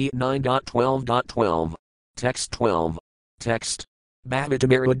 SB 9.12.12. Text 12. Text.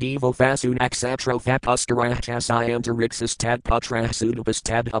 Bhavitamirva devo fasunaksatro thapuskaratas iantarixis tad putra sudapas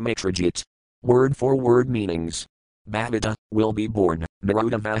tad amitrajit. Word for word meanings. Bhavita, will be born,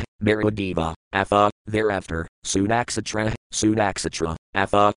 Marudava, Maradeva, Atha, thereafter, Sudaksatra, Sudaksatra,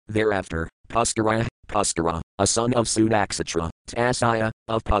 Atha, thereafter, Puskara, Puskara, a son of Sudaksatra, Tasaya,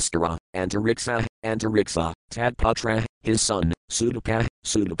 of Puskara, Antarixa, Antarixa, Tatputra, his son, Sudapa,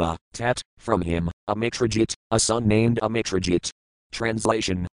 Sudapa, Tat, from him, Amitrajit, a son named Amitrajit.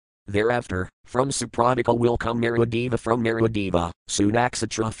 Translation. Thereafter, from Supradika will come Maradeva from Maradeva,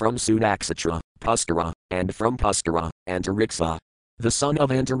 Sudaksatra from Sudaksatra, Puskara, and from Puskara, Antarixa. The son of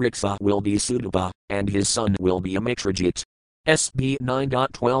Antarixa will be Sudapa, and his son will be Amitrajit. SB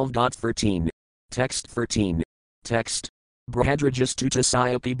 9.12.13. Text 13. Text. Brahadrajas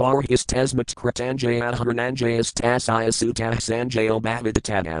tutasyapi barhis tasmat kratanjaya hrananjayas tasaya sutah sanjayo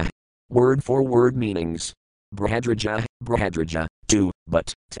bhavidatada. Word for word meanings. Brahadraja, Brahadraja, to,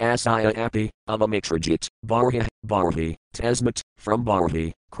 but, tasaya api, of Amitrajit, barhi, barhi, tasmat, from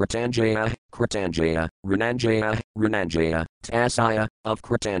barhi, kratanjaya, kratanjaya, rananjaya, rananjaya, tasaya, of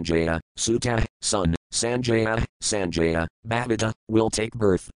kratanjaya, sutah, son, sanjaya, sanjaya, bhavita, will take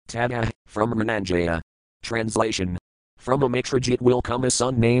birth, tada, from rananjaya. Translation. From Amitrajit will come a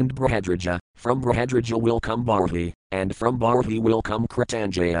son named Brahadraja, from Brahadraja will come barhi, and from barhi will come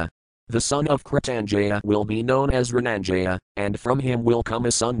kratanjaya. The son of Kratanjaya will be known as Rananjaya, and from him will come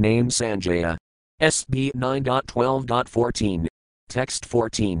a son named Sanjaya. SB 9.12.14. Text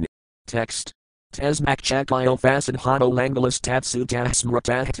 14. Text. Tasmakchakayo fasid hado langalas tatsutah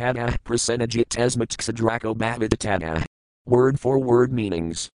smratah tada prasenajit tasmatksadrako bhavidatada. Word for word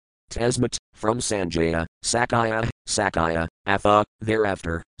meanings. Tasmat, from Sanjaya, Sakaya, Sakaya, Atha,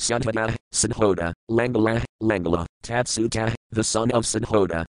 thereafter, Sudhada, Sudhoda, Langala, Langala, Tatsuta, the son of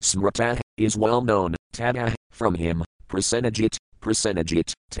Sudhoda, Smrata, is well known, Tada, from him, Prasenajit,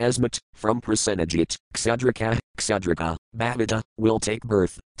 Prasenajit, Tasmat, from Prasenajit, Ksadraka, Ksadraka, Bhavita, will take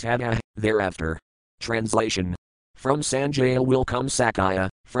birth, Tada, thereafter. Translation. From Sanjaya will come Sakaya,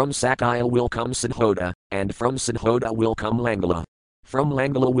 from Sakaya will come Sudhoda, and from Sudhoda will come Langala. From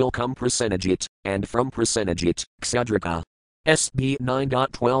Langala will come Prasenajit, and from Prasenajit, Ksadraka. SB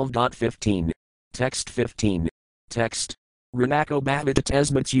 9.12.15. Text 15. Text. Ranako bhavita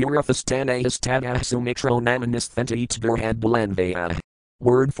tasmaturafastanaas tadah sumitro namanisthentait durhad balanvaya.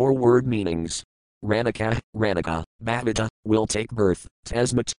 Word for word meanings. Ranaka, Ranaka, bhavita, will take birth,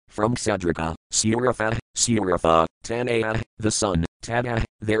 tasmat, from Ksadraka, Surafa, Surafa, Tanaya, the son, Tada,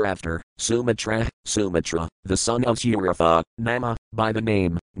 thereafter, Sumatra, Sumatra, the son of Surafa, Nama, by the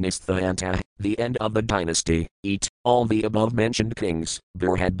name, Nisthanta, the end of the dynasty, eat, all the above mentioned kings,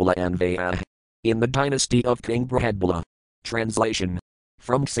 Burhadbala and Vaya. In the dynasty of King Burhadbala. Translation.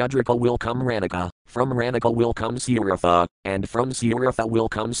 From Ksadraka will come Ranaka, from Ranaka will come Surafa, and from Surafa will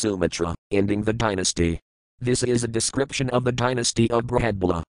come Sumatra, ending the dynasty. This is a description of the dynasty of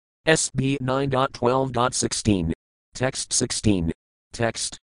Brahadbala. SB 9.12.16. Text 16.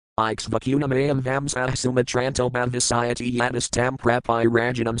 Text. Ixvacunamayam vamsah sumatranto bhavisayati yadistam prapi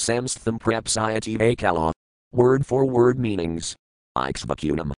rajanam samstham prapsayati akala. Word for word meanings.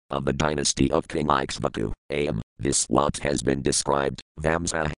 Ixvacunam, of the dynasty of King Ixvacu, Am, this lot has been described,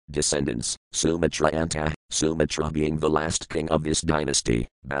 Vamsa, descendants, Sumatra Anta, Sumatra being the last king of this dynasty,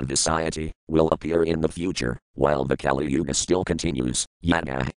 Bhavisayati, will appear in the future, while the Kali Yuga still continues,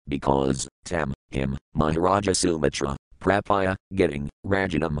 Yada, because, Tam, him, Maharaja Sumatra, Prapaya, getting,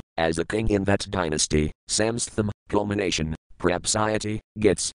 Rajanam, as a king in that dynasty, Samstham, culmination, Prapsayati,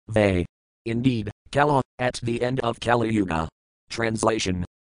 gets, Vay. Indeed, Kala, at the end of Kali Yuga. Translation.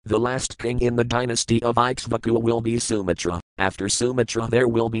 The last king in the dynasty of Ixvacu will be Sumatra. After Sumatra there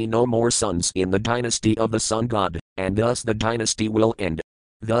will be no more sons in the dynasty of the sun god, and thus the dynasty will end.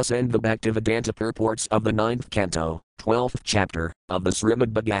 Thus end the Bhaktivedanta purports of the 9th canto, 12th chapter, of the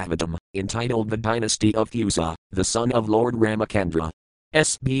Srimad Bhagavatam, entitled The Dynasty of Kusa, the son of Lord Ramakandra.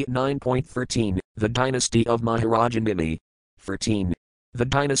 SB 9.13, The Dynasty of Maharaja Nimi. 13. The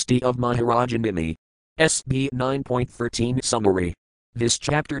Dynasty of Maharaja Nimi. SB 9.13 Summary. This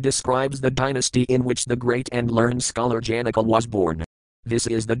chapter describes the dynasty in which the great and learned scholar Janaka was born. This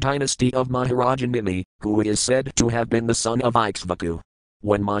is the dynasty of Maharaja Nimi, who is said to have been the son of Ikshvaku.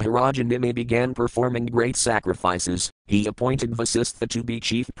 When Maharaja Nimi began performing great sacrifices, he appointed Vasistha to be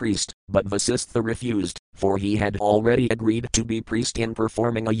chief priest, but Vasistha refused, for he had already agreed to be priest in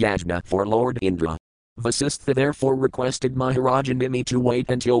performing a yajna for Lord Indra. Vasistha therefore requested Maharaja Nimi to wait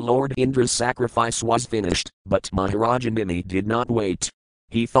until Lord Indra's sacrifice was finished, but Maharaja Nimi did not wait.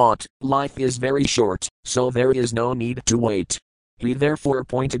 He thought, life is very short, so there is no need to wait. He therefore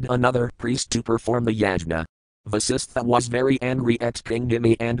appointed another priest to perform the yajna. Vasistha was very angry at King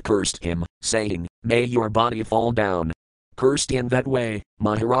Nimi and cursed him, saying, "May your body fall down." Cursed in that way,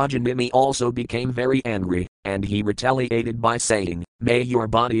 Maharaja Nimi also became very angry, and he retaliated by saying, "May your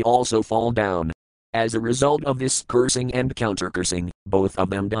body also fall down." As a result of this cursing and counter-cursing, both of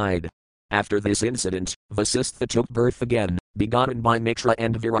them died. After this incident, Vasistha took birth again, begotten by Mitra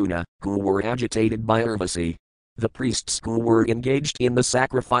and Varuna, who were agitated by Urvasi. The priests who were engaged in the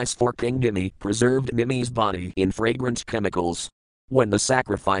sacrifice for King Nimi preserved Nimi's body in fragrant chemicals. When the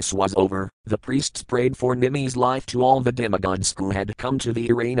sacrifice was over, the priests prayed for Nimi's life to all the demigods who had come to the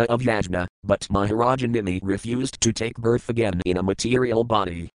arena of Yajna, but Maharaja Nimi refused to take birth again in a material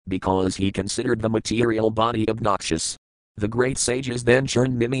body, because he considered the material body obnoxious. The great sages then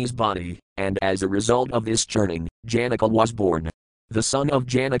churned Nimi's body, and as a result of this churning, Janaka was born. The son of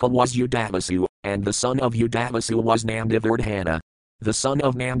Janaka was Udavasu, and the son of Udavasu was Namdivardhana. The son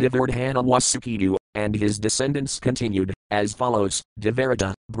of Namdivardhana was Suketu, and his descendants continued, as follows: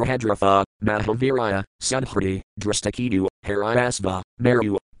 Devarata, Brahadrafa, Mahaviraya, Sudhriti, Drashtaketu, Harayasva,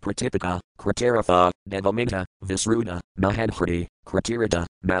 Meru, Pratipika, Kratarafa, Devamita, Visruta, Mahadhriti, Kratirita,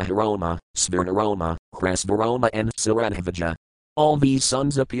 Maharoma, Svirnaroma, Hrasvaroma and Saradhavaja. All these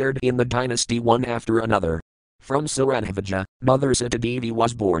sons appeared in the dynasty one after another. From Saradhavaja, Mother Sitadevi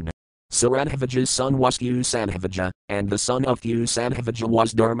was born. Saradhavaja's son was Kusanhavaja, and the son of Kusanhavaja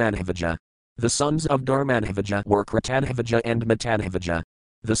was Dharmanhavaja. The sons of Dharmanhavaja were Kratadhavaja and Matadhavaja.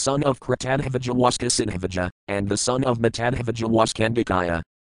 The son of Kratadhavaja was Kasinhavaja, and the son of Matadhavaja was Kandikaya.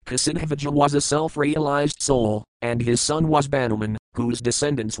 Kasinhavaja was a self-realized soul, and his son was Banuman, whose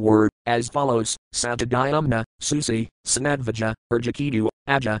descendants were, as follows: Satadayamna, Susi, Sanadvaja, Urjaketu,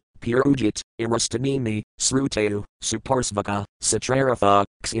 Aja, Pirujit, Irastanimi, Sruteu, Suparsvaka, Satrarafa,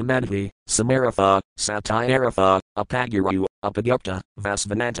 Xiamadhi, Samarafa, Satyarafa, Apaguru, Apagupta,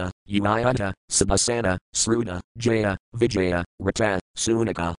 Vasvananta, Uayata, Sabasana, Sruta, Jaya, Vijaya, Rata,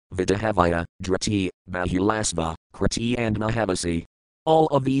 Sunaka, Vidahavaya, Drati, Bahulasva, Krati and Mahavasi. All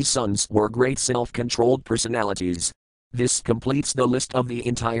of these sons were great self-controlled personalities. This completes the list of the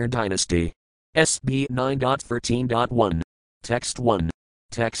entire dynasty. SB 9.13.1. Text 1.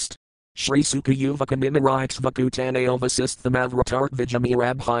 Text. Shri Sukayuvaka Nimiraiksvakutaneo Vasisthamavratark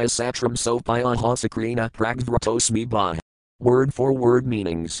Vijamirabhaya Satram Sopaya Hasakrina Pragvratosmi Bhai. Word for word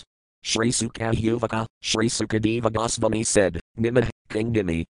meanings. Shri Sukayuvaka, Shri Sukadeva Goswami said, Nimah, King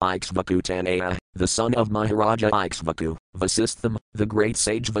Nimi, Ikshvakutanea, the son of Maharaja Ikshvaku, Vasistham, the great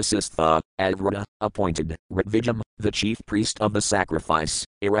sage Vasistha, Avrata, appointed, Ritvijam, the chief priest of the sacrifice,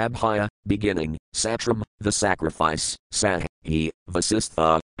 Irabhaya, beginning, Satram, the sacrifice, Sah, he,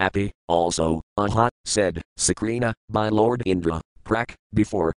 Vasistha, Api, also, Ahat, said, Sakrina, by Lord Indra, Prak,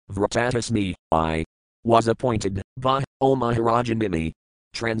 before, Vratasmi, I, was appointed, by, O Maharaja Nimi.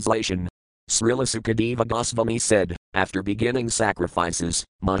 Translation. Srila Sukadeva Goswami said, after beginning sacrifices,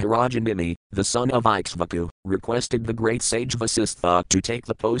 Maharaja Nimi, the son of Ikshvaku, requested the great sage Vasistha to take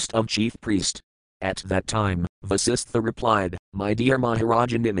the post of chief priest. At that time, Vasistha replied, My dear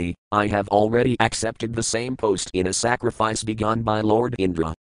Maharaja Nimi, I have already accepted the same post in a sacrifice begun by Lord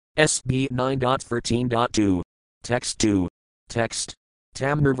Indra. SB 9.13.2. Text 2. Text.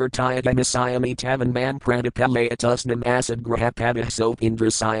 Tamnirvartayagamisayami tavan man pradipalayatusnam asad grahapabih sop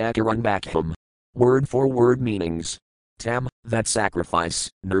indrasayakaran bakham. Word for word meanings. Tam, that sacrifice,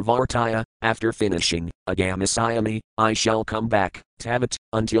 nirvartaya, after finishing, agamisayami, I shall come back, tavat,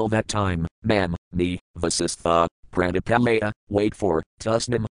 until that time, mam, me, vasistha, pradipalaya, wait for,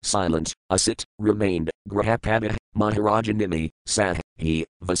 tusnam, silent, asit, remained, grahapabih, Maharaja Nimi, sah, he,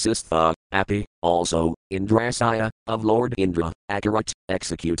 vasistha, api, also, Indrasaya, of Lord Indra, Akarat,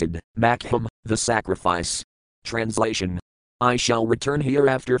 executed, Makham, the sacrifice. Translation. I shall return here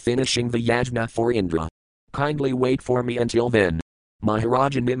after finishing the yajna for Indra. Kindly wait for me until then.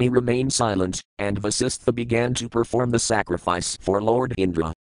 Maharaja Nimi remained silent, and Vasistha began to perform the sacrifice for Lord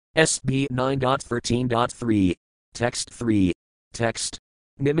Indra. SB 9.13.3. Text 3. Text.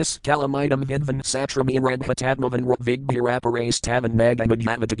 Nimis kalamidam vidvan satrami redhatadmavan vigbhirapares tavan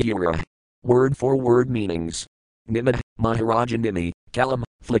magamadhyavatagira. Word for word meanings. Nimad, Maharajanimi, kalam,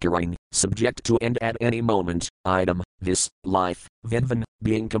 flickering, subject to end at any moment, item, this, life, vidvan,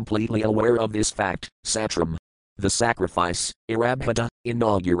 being completely aware of this fact, satram. The sacrifice, irabhata,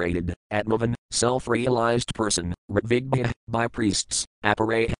 inaugurated, atmavan, self-realized person, ravigya, by priests,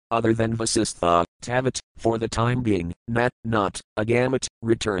 apare, other than vasistha, tavat, for the time being, not, agamat,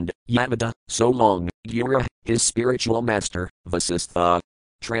 returned, yavata, so long, gura, his spiritual master, vasistha.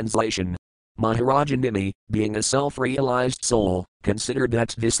 Translation. Maharajanimi, being a self-realized soul, considered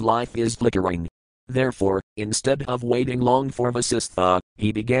that this life is flickering. Therefore, instead of waiting long for Vasistha,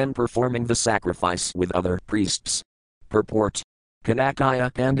 he began performing the sacrifice with other priests. Purport.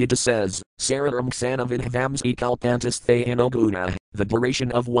 Kanakaya Pandita says, Sararam Ksanavidhavamsi Kalpantas Thayanoguna, the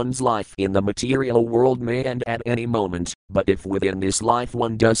duration of one's life in the material world may end at any moment, but if within this life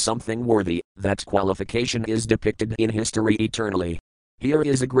one does something worthy, that qualification is depicted in history eternally. Here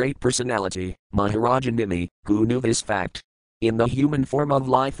is a great personality, Maharajanimi, who knew this fact. In the human form of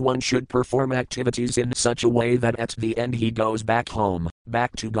life one should perform activities in such a way that at the end he goes back home,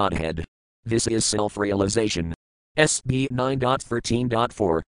 back to Godhead. This is self-realization. SB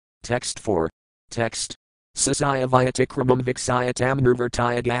 9.13.4. Text 4. Text. Sasaya Vyatikramam Viksaya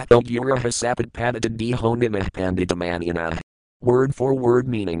Tamnurvartaya Gato Gura Hasapad Padita Diho Nimah Panditamanina. Word for word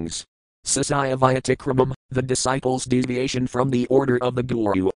meanings. Sasaya Vyatikramam, the disciples' deviation from the order of the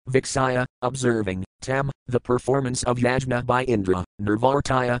Guru, Viksaya, observing, Tam, the performance of Yajna by Indra,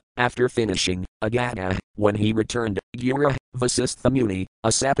 Nirvartaya, after finishing, Agata, when he returned, Gura, Vasistha Muni,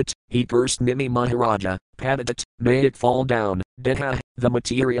 Asapat, he cursed Nimi Maharaja, Padatat, may it fall down, Deha, the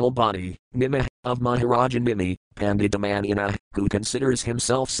material body, Nimah, of Maharaja Nimi, Panditamanina, who considers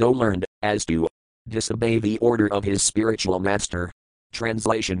himself so learned, as to disobey the order of his spiritual master.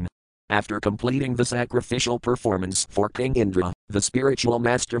 Translation. After completing the sacrificial performance for King Indra, the spiritual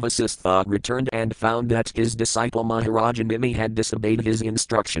master Vasistha returned and found that his disciple Maharajanimi had disobeyed his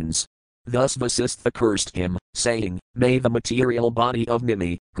instructions. Thus Vasistha cursed him, saying, May the material body of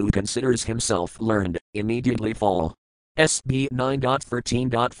Nimi, who considers himself learned, immediately fall. SB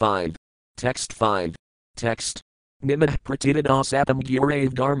 9.13.5. Text 5. Text. Nimah pratidadasapam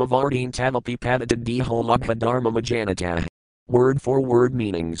gurave dharma vardeen tavapi paditadiho lagha dharma majanata. Word for word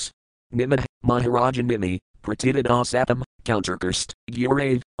meanings. Nimad, Maharajanimi, pratidadasapam, countercursed,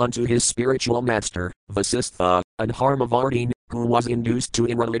 gurave, unto his spiritual master, Vasistha, and Dharmavardin, who was induced to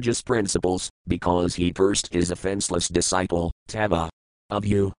irreligious principles, because he cursed his offenseless disciple, Tava. Of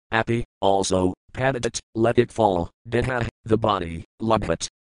you, Api, also, Padatat, let it fall, Deha, the body, Laghat.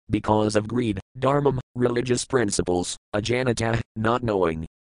 Because of greed, Dharmam, religious principles, Ajanata, not knowing.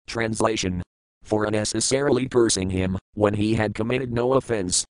 Translation. For unnecessarily cursing him, when he had committed no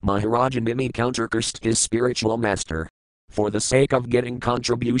offense, Maharajanimi countercursed his spiritual master. For the sake of getting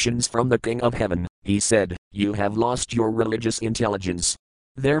contributions from the King of Heaven, he said, You have lost your religious intelligence.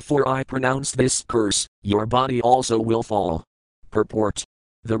 Therefore I pronounce this curse, your body also will fall. Purport.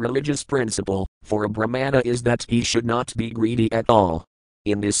 The religious principle, for a Brahmana is that he should not be greedy at all.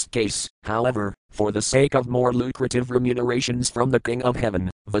 In this case, however, for the sake of more lucrative remunerations from the King of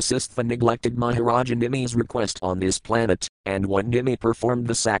Heaven, Vasistha neglected Maharaja Nimi's request on this planet, and when Nimi performed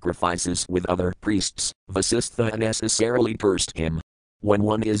the sacrifices with other priests, Vasistha unnecessarily cursed him. When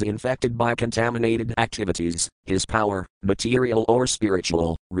one is infected by contaminated activities, his power, material or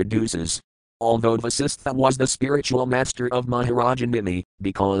spiritual, reduces. Although Vasistha was the spiritual master of Maharaja Nimi,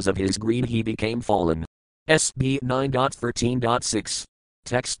 because of his greed he became fallen. SB 9.13.6.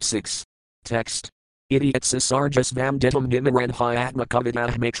 Text 6. Text. Idiots Sarjas Vamditam Nimirandhyatma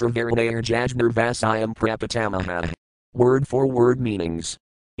Kavidah Mitraviranair Jajnar Vasayam Prapatamaha. Word for word meanings.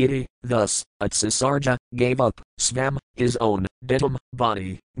 Iti, thus, Atsasarja, gave up, Svam, his own, Ditam,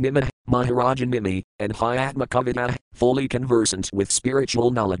 body, Nimad, Maharaja Nimi, and Hyatma Kavidah, fully conversant with spiritual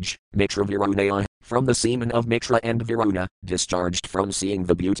knowledge, Mitravirunaya, from the semen of Mitra and Viruna, discharged from seeing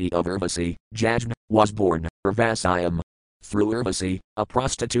the beauty of Urvasi, Jajna, was born, Urvasayam. Through Urvasi, a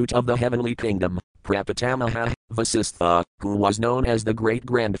prostitute of the heavenly kingdom, Prapatamaha, Vasistha, who was known as the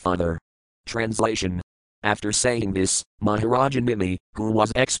great-grandfather. Translation. After saying this, Maharaja Nimi, who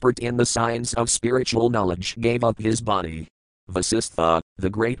was expert in the science of spiritual knowledge, gave up his body. Vasistha, the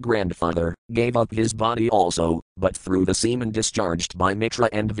great-grandfather, gave up his body also, but through the semen discharged by Mitra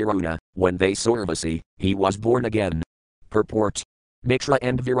and Viruna, when they saw Urvasi, he was born again. Purport. Mitra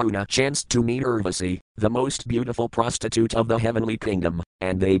and Viruna chanced to meet Urvasi, the most beautiful prostitute of the heavenly kingdom,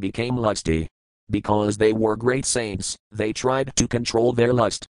 and they became lusty. Because they were great saints, they tried to control their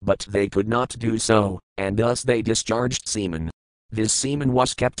lust, but they could not do so, and thus they discharged semen. This semen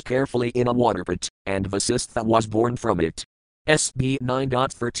was kept carefully in a water pit, and Vasistha was born from it. SB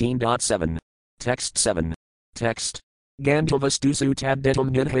 9.13.7. Text 7. Text. Gandhavastusu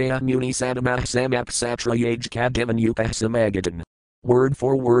tadditam nidhaya muni sadamah samap satrayaj kadivan upah. Word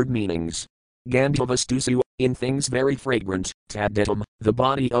for word meanings. Gandhavastusu, in things very fragrant, tadditam, the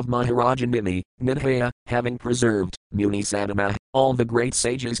body of Maharaja Nimi, nidhaya, having preserved, muni sadama, all the great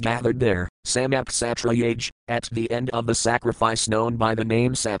sages gathered there, samap satrayaj, at the end of the sacrifice known by the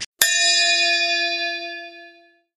name Sat.